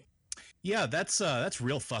 Exactly. Yeah, that's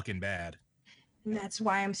real fucking bad. And that's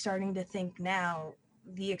why I'm starting to think now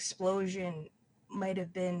the explosion might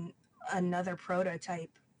have been another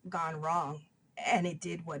prototype gone wrong, and it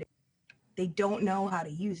did what it. They don't know how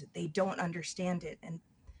to use it. They don't understand it, and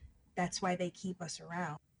that's why they keep us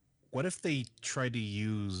around. What if they tried to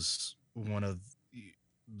use one of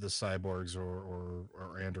the cyborgs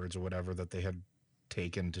or androids or whatever that they had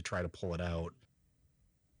taken to try to pull it out?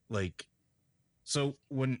 Like, so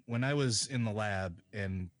when I was in the lab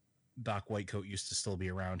and Doc Whitecoat used to still be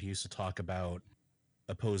around, he used to talk about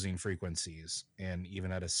opposing frequencies, and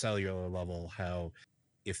even at a cellular level, how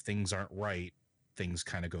if things aren't right, things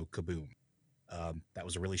kind of go kaboom. That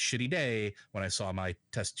was a really shitty day when I saw my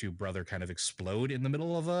test tube brother kind of explode in the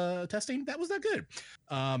middle of testing. That was not good.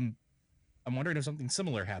 I'm wondering if something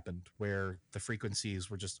similar happened where the frequencies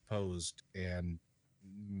were just opposed and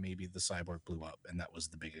maybe the cyborg blew up and that was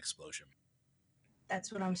the big explosion.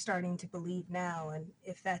 That's what I'm starting to believe now. And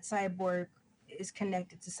if that cyborg is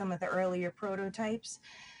connected to some of the earlier prototypes,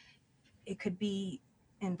 it could be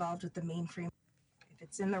involved with the mainframe. If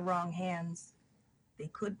it's in the wrong hands, they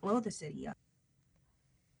could blow the city up.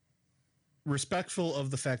 Respectful of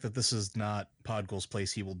the fact that this is not Podgul's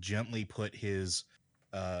place, he will gently put his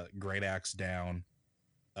great axe down.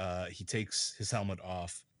 He takes his helmet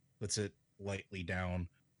off, puts it lightly down,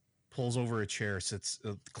 pulls over a chair, sits,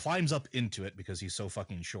 climbs up into it because he's so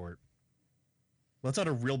fucking short. Lets out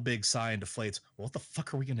a real big sigh and deflates. What the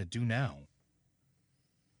fuck are we gonna do now?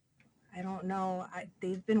 I don't know.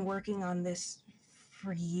 They've been working on this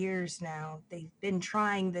for years now. They've been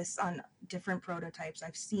trying this on different prototypes.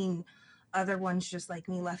 I've seen other ones just like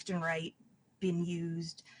me, left and right, been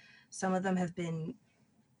used. Some of them have been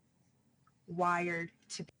wired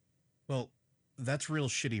to. Well, that's real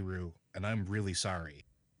shitty, Rue, and I'm really sorry.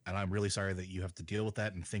 And I'm really sorry that you have to deal with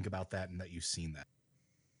that and think about that and that you've seen that.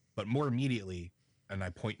 But more immediately, and I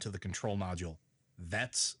point to the control nodule,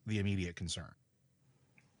 that's the immediate concern.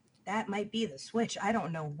 That might be the switch. I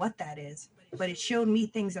don't know what that is, but it showed me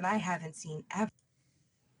things that I haven't seen ever.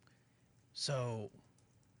 So,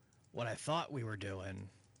 what I thought we were doing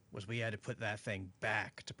was we had to put that thing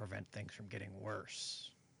back to prevent things from getting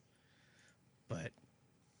worse. But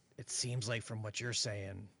it seems like from what you're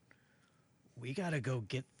saying, we gotta go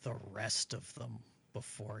get the rest of them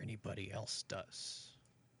before anybody else does.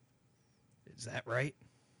 Is that right?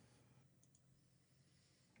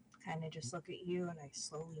 Kind of just look at you and I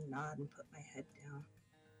slowly nod and put my head down.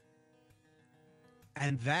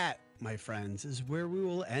 And that, my friends, is where we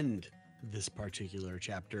will end this particular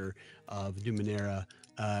chapter of Numenera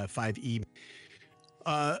 5e.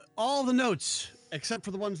 All the notes, except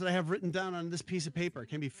for the ones that I have written down on this piece of paper,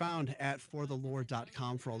 can be found at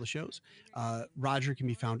forthelore.com for all the shows. Roger can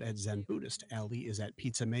be found at Zen Buddhist. Ellie is at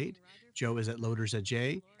Pizza Made. Joe is at Loaders at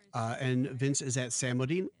J. And Vince is at Sam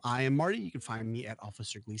Modine. I am Marty. You can find me at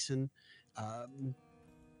Officer Gleason.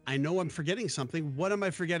 I know I'm forgetting something. What am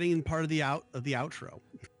I forgetting in part of the outro?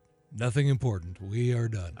 Nothing important. We are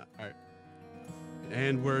done. All right.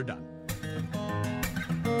 And we're done.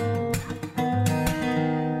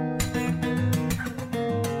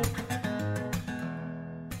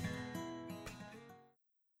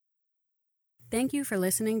 Thank you for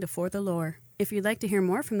listening to For the Lore. If you'd like to hear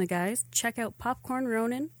more from the guys, check out Popcorn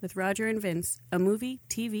Ronin with Roger and Vince, a movie,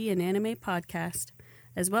 TV, and anime podcast,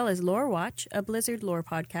 as well as Lore Watch, a Blizzard lore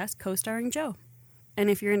podcast co-starring Joe. And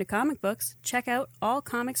if you're into comic books, check out All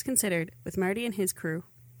Comics Considered with Marty and his crew.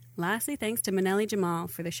 Lastly, thanks to Manelli Jamal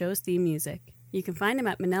for the show's theme music. You can find him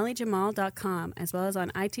at manellijamal.com as well as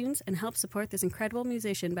on iTunes and help support this incredible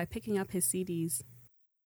musician by picking up his CDs.